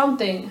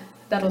something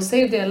that will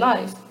save their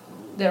life,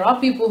 there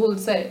are people who will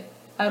say,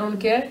 I don't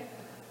care.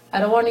 I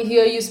don't want to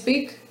hear you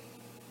speak.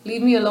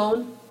 Leave me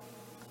alone.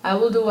 I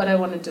will do what I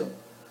want to do.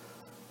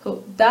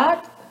 So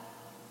that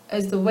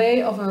is the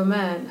way of a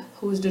man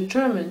who is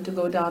determined to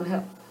go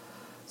downhill.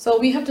 So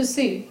we have to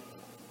see,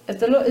 is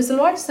the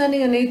Lord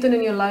sending a Nathan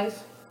in your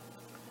life?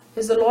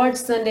 Is the Lord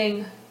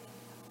sending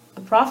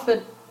a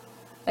prophet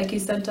like he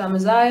sent to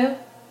Amaziah?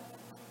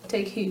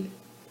 Take heed.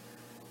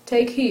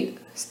 Take heed.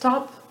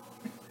 Stop.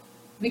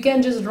 We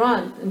can't just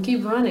run and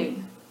keep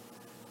running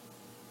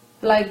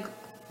like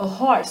a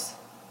horse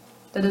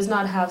that does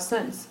not have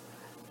sense,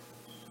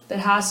 that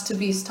has to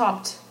be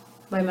stopped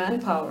by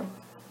manpower.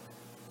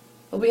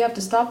 But we have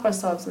to stop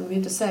ourselves and we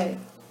have to say,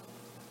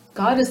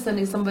 God is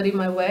sending somebody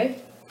my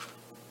way.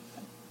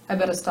 I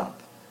better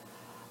stop.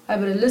 I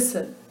better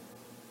listen.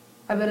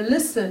 I better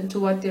listen to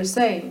what they're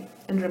saying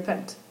and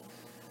repent.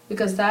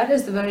 Because that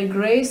is the very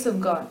grace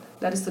of God.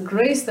 That is the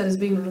grace that is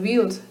being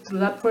revealed through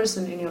that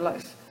person in your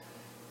life.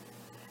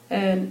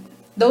 And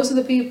those are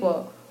the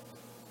people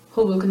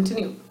who will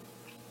continue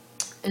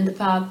in the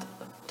path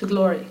to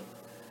glory.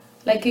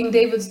 Like King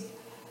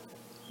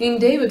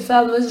David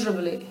fell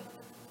miserably.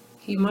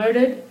 He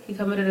murdered, he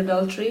committed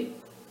adultery.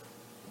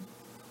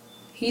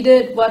 He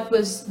did what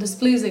was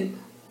displeasing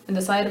in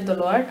the sight of the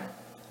Lord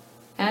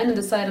and in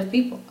the sight of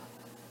people.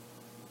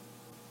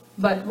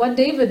 But what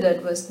David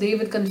did was,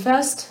 David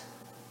confessed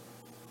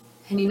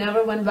and he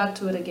never went back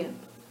to it again.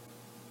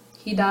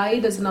 He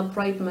died as an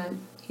upright man.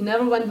 He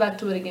never went back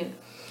to it again.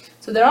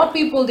 So there are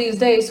people these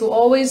days who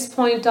always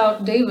point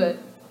out David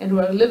and who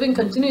are living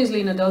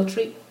continuously in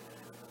adultery,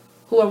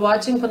 who are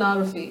watching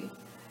pornography,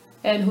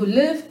 and who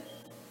live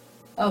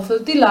a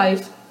filthy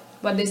life,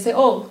 but they say,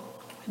 oh,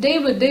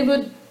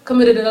 David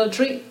committed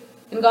adultery,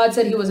 and God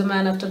said he was a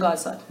man after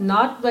God's heart.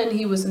 Not when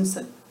he was in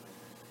sin.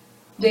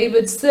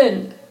 David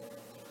sinned,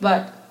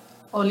 but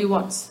only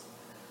once.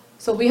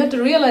 So we have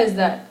to realize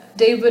that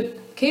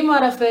David came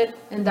out of it,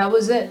 and that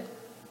was it.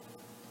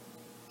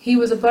 He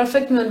was a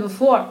perfect man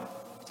before.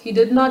 He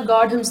did not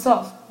guard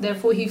himself,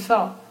 therefore he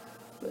fell.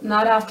 But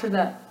not after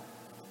that.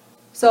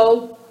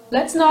 So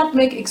let's not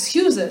make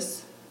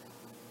excuses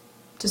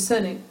to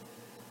sinning.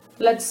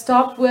 Let's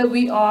stop where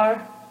we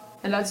are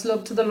and let's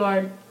look to the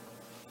Lord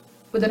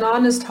with an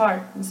honest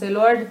heart and say,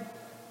 Lord,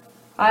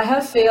 I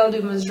have failed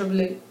you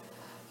miserably.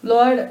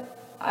 Lord,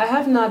 I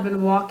have not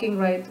been walking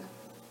right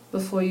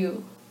before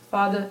you.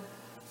 Father,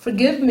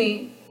 forgive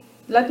me.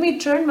 Let me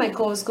turn my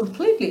course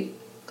completely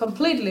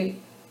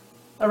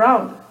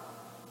around.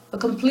 A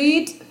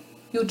complete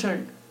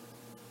U-turn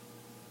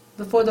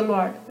before the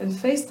Lord and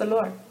face the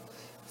Lord.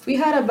 If we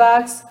had our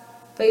backs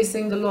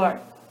facing the Lord,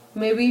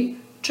 may we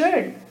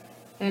turn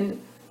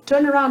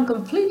around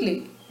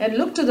completely and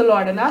look to the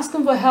Lord and ask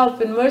Him for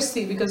help and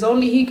mercy, because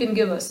only He can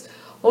give us.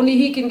 Only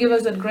He can give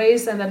us that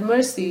grace and that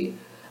mercy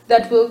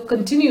that will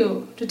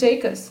continue to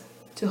take us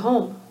to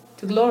home,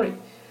 to glory.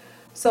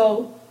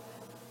 So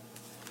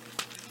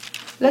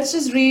let's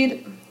just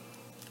read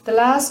the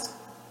last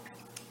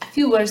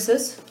few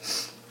verses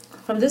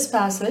from this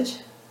passage.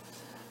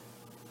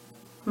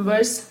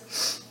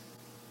 Verse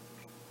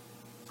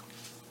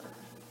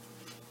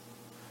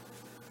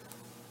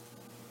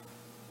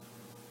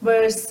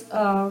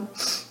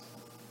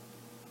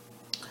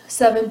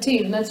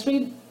 17. Let's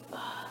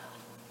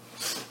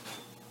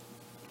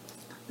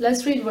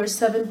read verse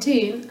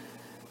 17.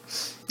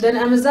 Then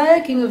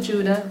Amaziah king of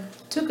Judah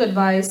took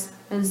advice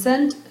and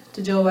sent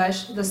to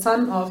Joash the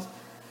son of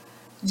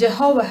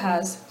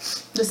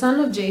Jehoahaz, the son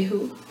of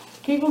Jehu,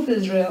 king of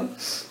Israel,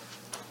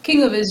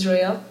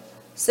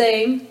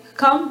 saying,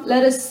 Come,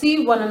 let us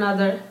see one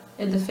another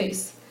in the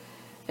face.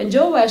 And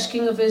Joash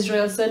king of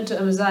Israel sent to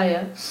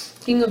Amaziah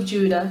king of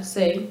Judah,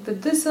 saying, The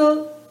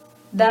thistle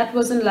that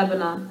was in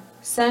Lebanon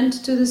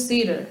sent to the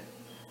cedar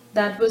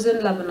that was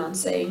in Lebanon,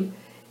 saying,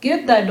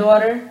 Give thy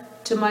daughter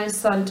to my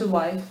son to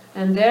wife.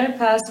 And there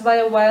passed by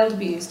a wild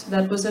beast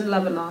that was in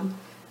Lebanon,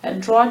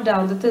 and trod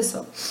down the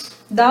thistle.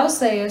 Thou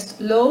sayest,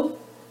 Lo,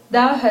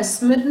 thou hast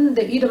smitten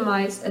the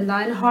Edomites, and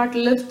thine heart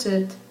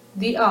lifted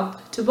thee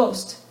up to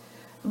boast.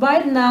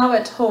 Abide now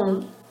at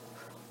home.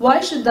 Why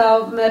should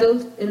thou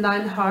meddle in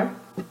thine heart,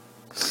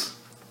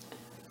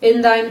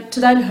 to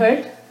thine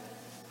hurt?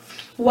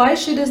 Why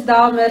shouldest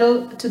thou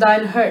meddle to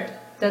thine hurt,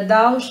 that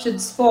thou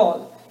shouldst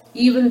fall,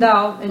 even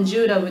thou and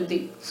Judah with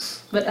thee?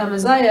 But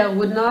Amaziah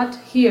would not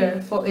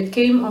hear, for it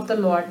came of the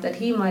Lord, that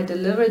he might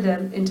deliver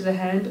them into the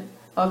hand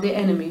of their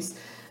enemies,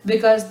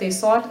 because they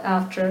sought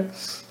after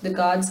the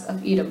gods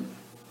of Edom.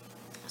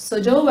 So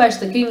Joash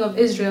the king of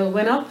Israel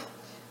went up,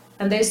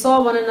 and they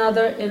saw one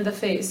another in the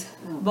face,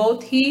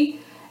 both he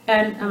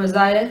and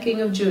Amaziah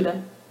king of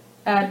Judah,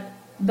 at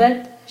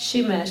Beth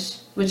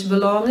Shemesh, which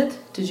belongeth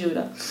to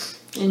Judah.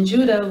 And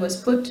Judah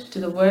was put to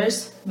the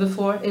worse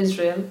before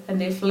Israel, and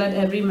they fled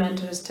every man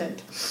to his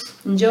tent.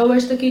 And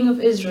Joash the king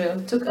of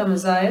Israel took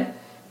Amaziah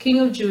king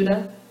of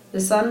Judah, the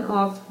son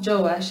of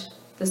Joash,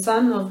 the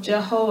son of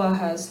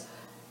Jehoahaz,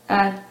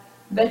 at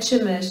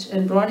Bethshemesh,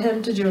 and brought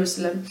him to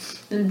Jerusalem,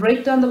 and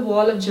brake down the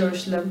wall of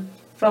Jerusalem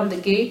from the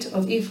gate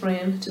of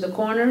Ephraim to the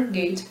corner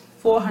gate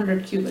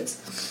 400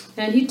 cubits.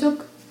 And he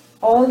took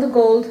all the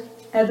gold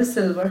and the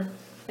silver,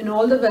 and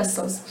all the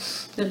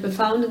vessels that were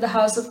found in the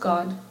house of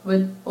God,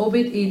 with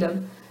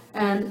Obed-Edom,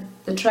 and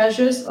the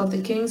treasures of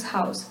the king's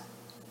house,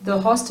 the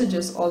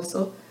hostages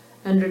also,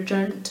 and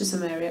returned to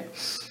Samaria.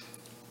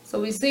 So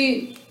we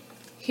see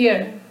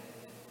here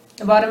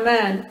about a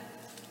man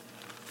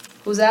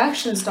whose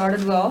action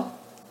started well,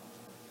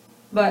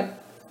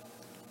 but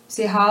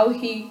see how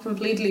he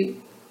completely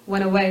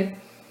went away.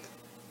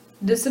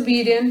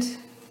 Disobedient,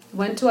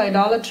 went to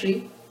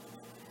idolatry,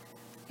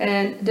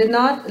 and did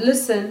not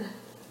listen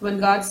when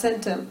God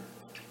sent him,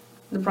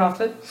 the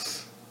prophet.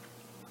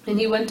 And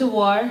he went to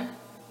war,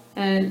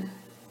 and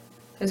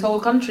his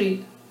whole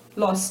country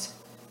lost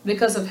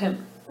because of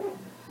him.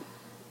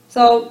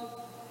 So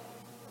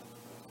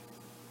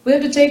we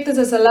have to take this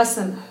as a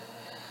lesson.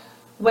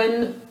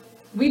 When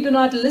we do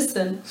not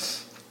listen,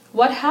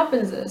 what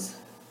happens is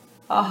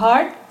our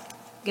heart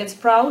gets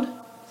proud.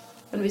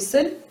 When we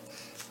sin,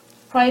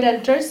 pride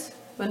enters.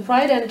 When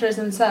pride enters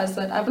and says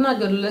that I'm not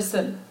going to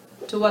listen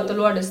to what the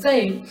Lord is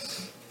saying,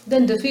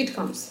 then defeat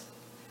comes.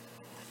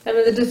 And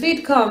when the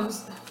defeat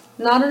comes,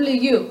 not only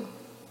you,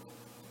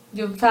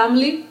 your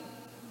family,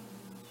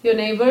 your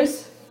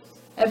neighbors,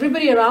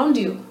 everybody around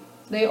you,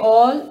 they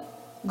all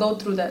go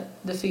through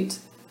that defeat.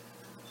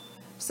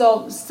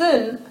 So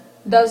sin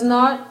does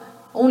not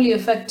only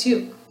affect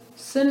you.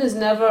 Sin is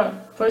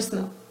never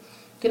personal.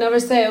 You can never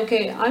say,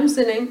 okay, I'm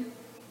sinning,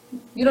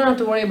 you don't have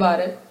to worry about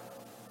it,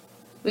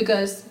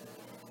 because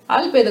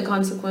I'll pay the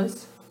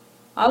consequence,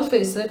 I'll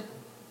face it.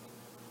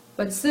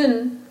 But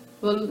sin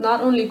will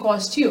not only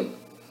cost you,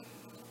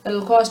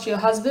 it'll cost your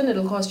husband,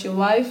 it'll cost your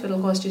wife,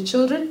 it'll cost your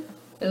children,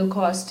 it'll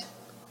cost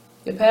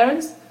your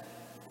parents,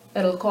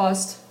 it'll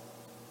cost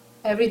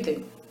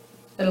everything.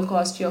 It'll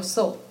cost your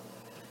soul.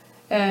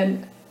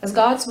 And as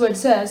God's word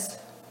says,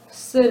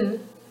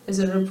 sin is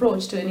a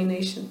reproach to any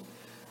nation.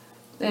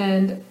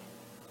 And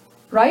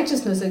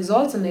righteousness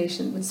exalts a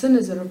nation, but sin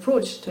is a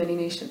reproach to any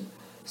nation.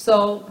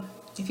 So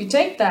if you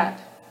take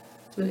that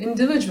to an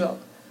individual,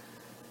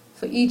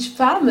 for each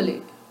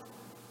family,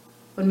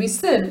 when we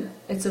sin,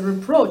 it's a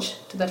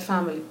reproach to that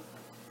family.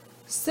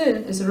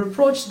 Sin is a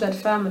reproach to that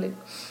family.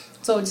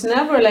 So it's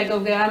never like,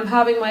 okay, I'm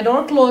having my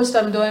door closed,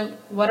 I'm doing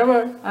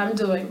whatever I'm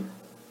doing.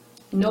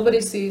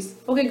 Nobody sees.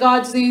 Okay,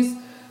 God sees.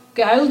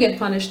 Okay, I will get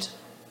punished.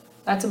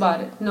 That's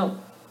about it. No.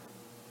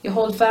 Your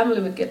whole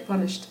family will get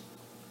punished.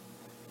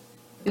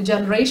 Your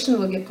generation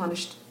will get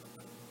punished.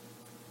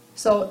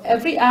 So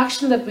every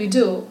action that we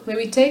do, may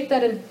we take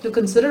that into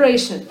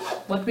consideration,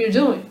 what we're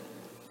doing,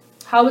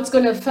 how it's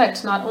going to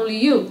affect not only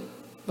you,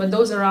 but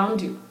those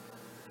around you,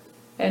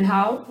 and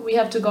how we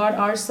have to guard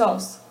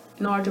ourselves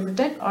in order to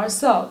protect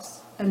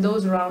ourselves and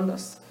those around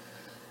us.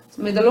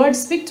 So may the Lord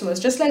speak to us,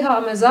 just like how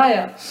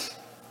Amaziah,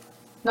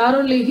 not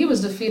only he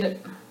was defeated,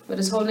 but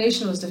his whole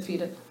nation was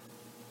defeated.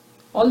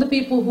 All the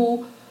people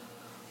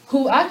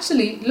who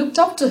actually looked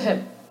up to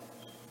him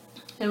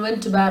and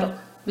went to battle,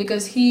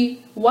 because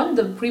he won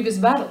the previous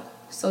battle.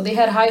 So they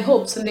had high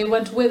hopes and they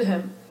went with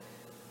him.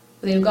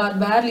 They got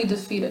badly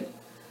defeated.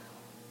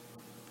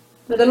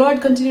 May the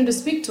Lord continue to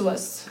speak to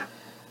us,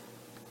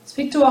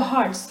 speak to our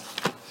hearts,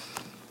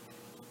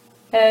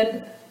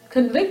 and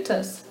convict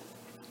us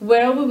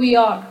wherever we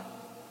are.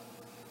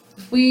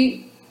 If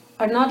we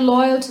are not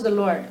loyal to the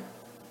Lord,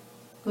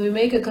 we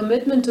make a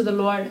commitment to the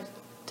Lord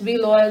to be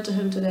loyal to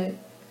him today.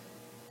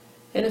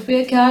 And if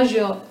we are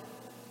casual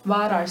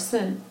about our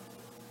sin,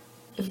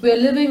 if we are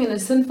living in a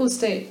sinful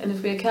state, and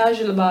if we are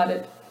casual about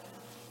it,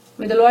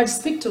 may the Lord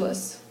speak to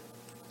us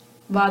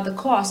about the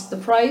cost, the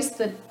price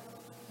that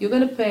you're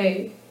going to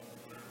pay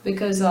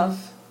because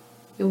of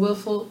your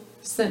willful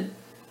sin.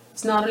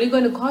 It's not only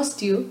going to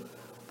cost you,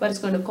 but it's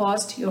going to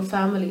cost your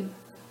family.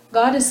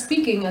 God is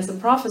speaking as a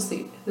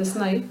prophecy this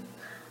night.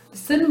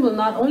 Sin will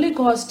not only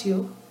cost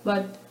you,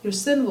 but your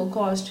sin will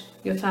cost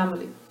your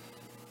family.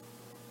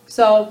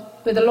 So,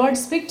 may the Lord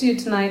speak to you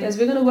tonight as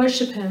we're going to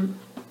worship Him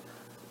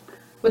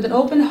with an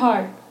open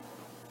heart.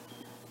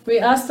 We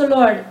ask the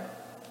Lord,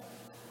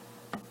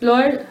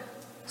 Lord,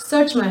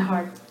 search my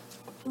heart.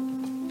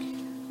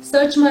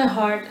 Search my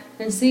heart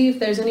and see if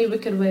there's any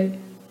wicked way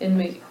in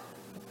me.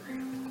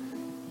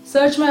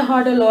 Search my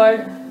heart, O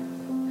Lord,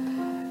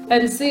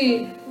 and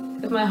see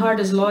if my heart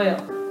is loyal.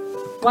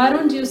 Why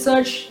don't you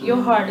search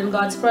your heart in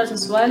God's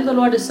presence while the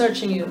Lord is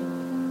searching you?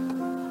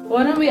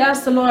 Why don't we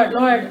ask the Lord,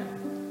 Lord,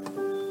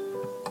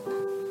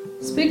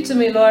 speak to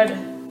me, Lord,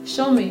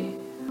 show me.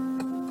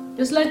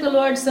 Just like the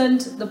Lord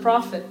sent the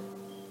prophet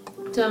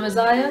to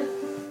Amaziah,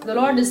 the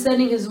Lord is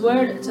sending His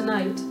word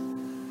tonight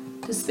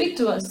to speak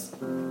to us.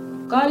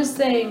 God is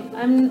saying,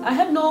 I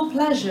have no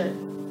pleasure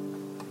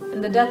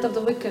in the death of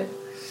the wicked.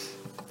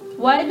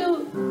 Why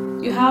do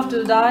you have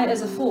to die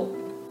as a fool?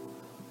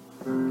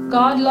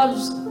 God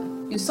loves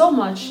you so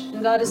much,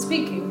 and God is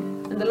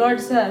speaking, and the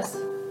Lord says,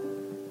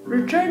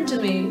 return to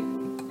me,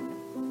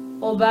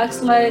 O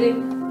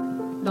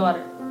backsliding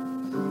daughter.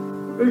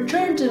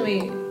 Return to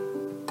me,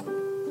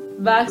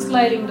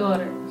 backsliding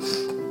daughter.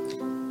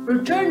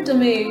 Return to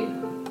me,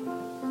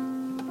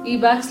 ye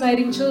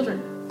backsliding children,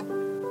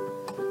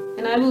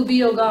 and I will be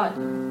your God.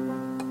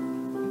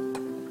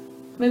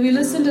 May we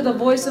listen to the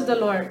voice of the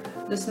Lord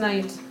this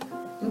night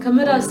and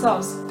commit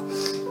ourselves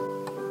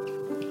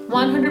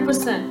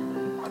 100%.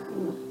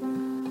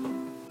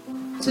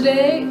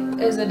 Today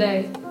is the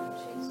day.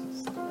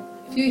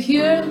 If you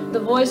hear the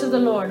voice of the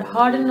Lord,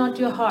 harden not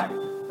your heart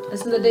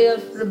as in the day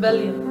of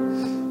rebellion.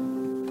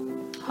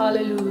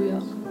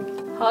 Hallelujah.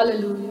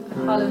 Hallelujah.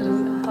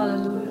 Hallelujah.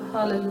 Hallelujah.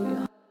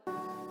 Hallelujah.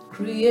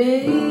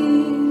 Create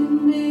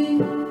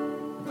me a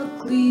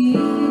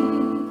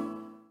clean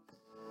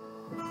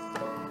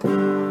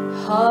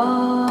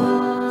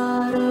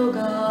heart, O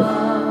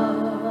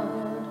God,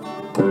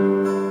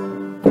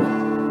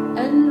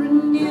 and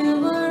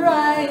renew a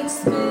right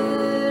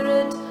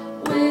spirit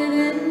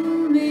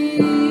within me.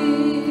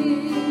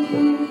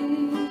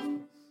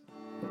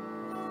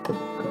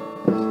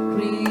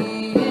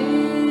 Create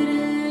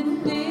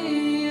in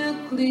me a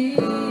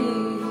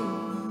clean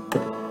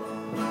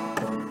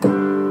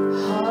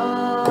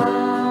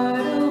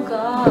heart, O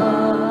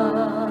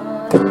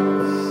God,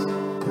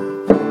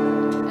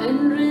 and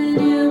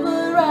renew a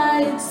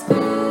right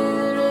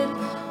spirit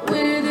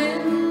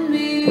within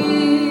me.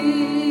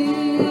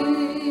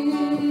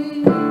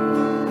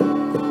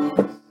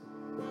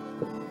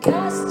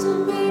 Cast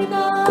me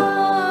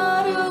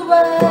not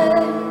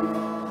away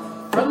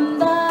from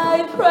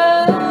thy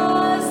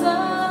presence,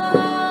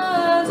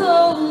 O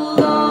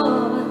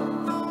Lord,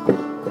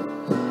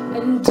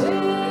 and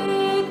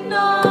take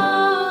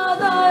not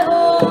thy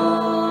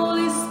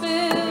Holy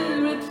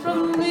Spirit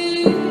from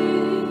me.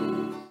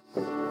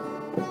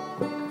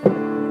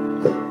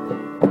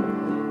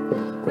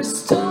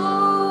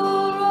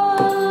 Restore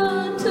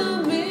unto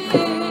me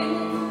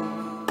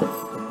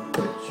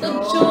the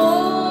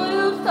joy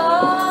of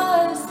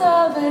thy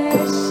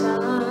salvation,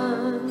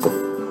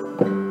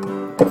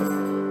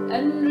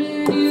 and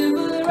renew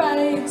a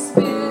right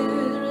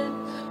spirit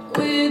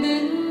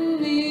within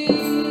me.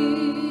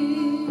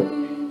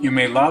 You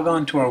may log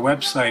on to our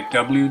website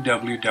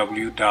www.elbim.org.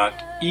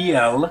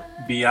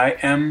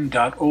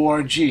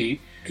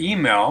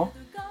 Email,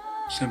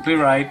 simply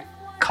write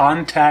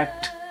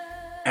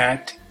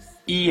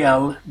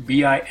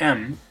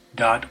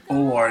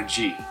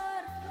contact@elbim.org,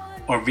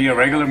 or via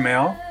regular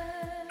mail,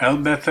 El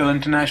Bethel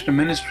International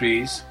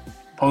Ministries,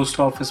 Post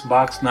Office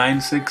Box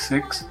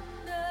 966,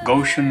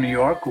 Goshen, New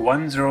York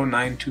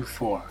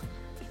 10924.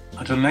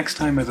 Until next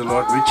time, may the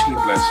Lord richly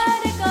bless you.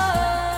 Almighty God.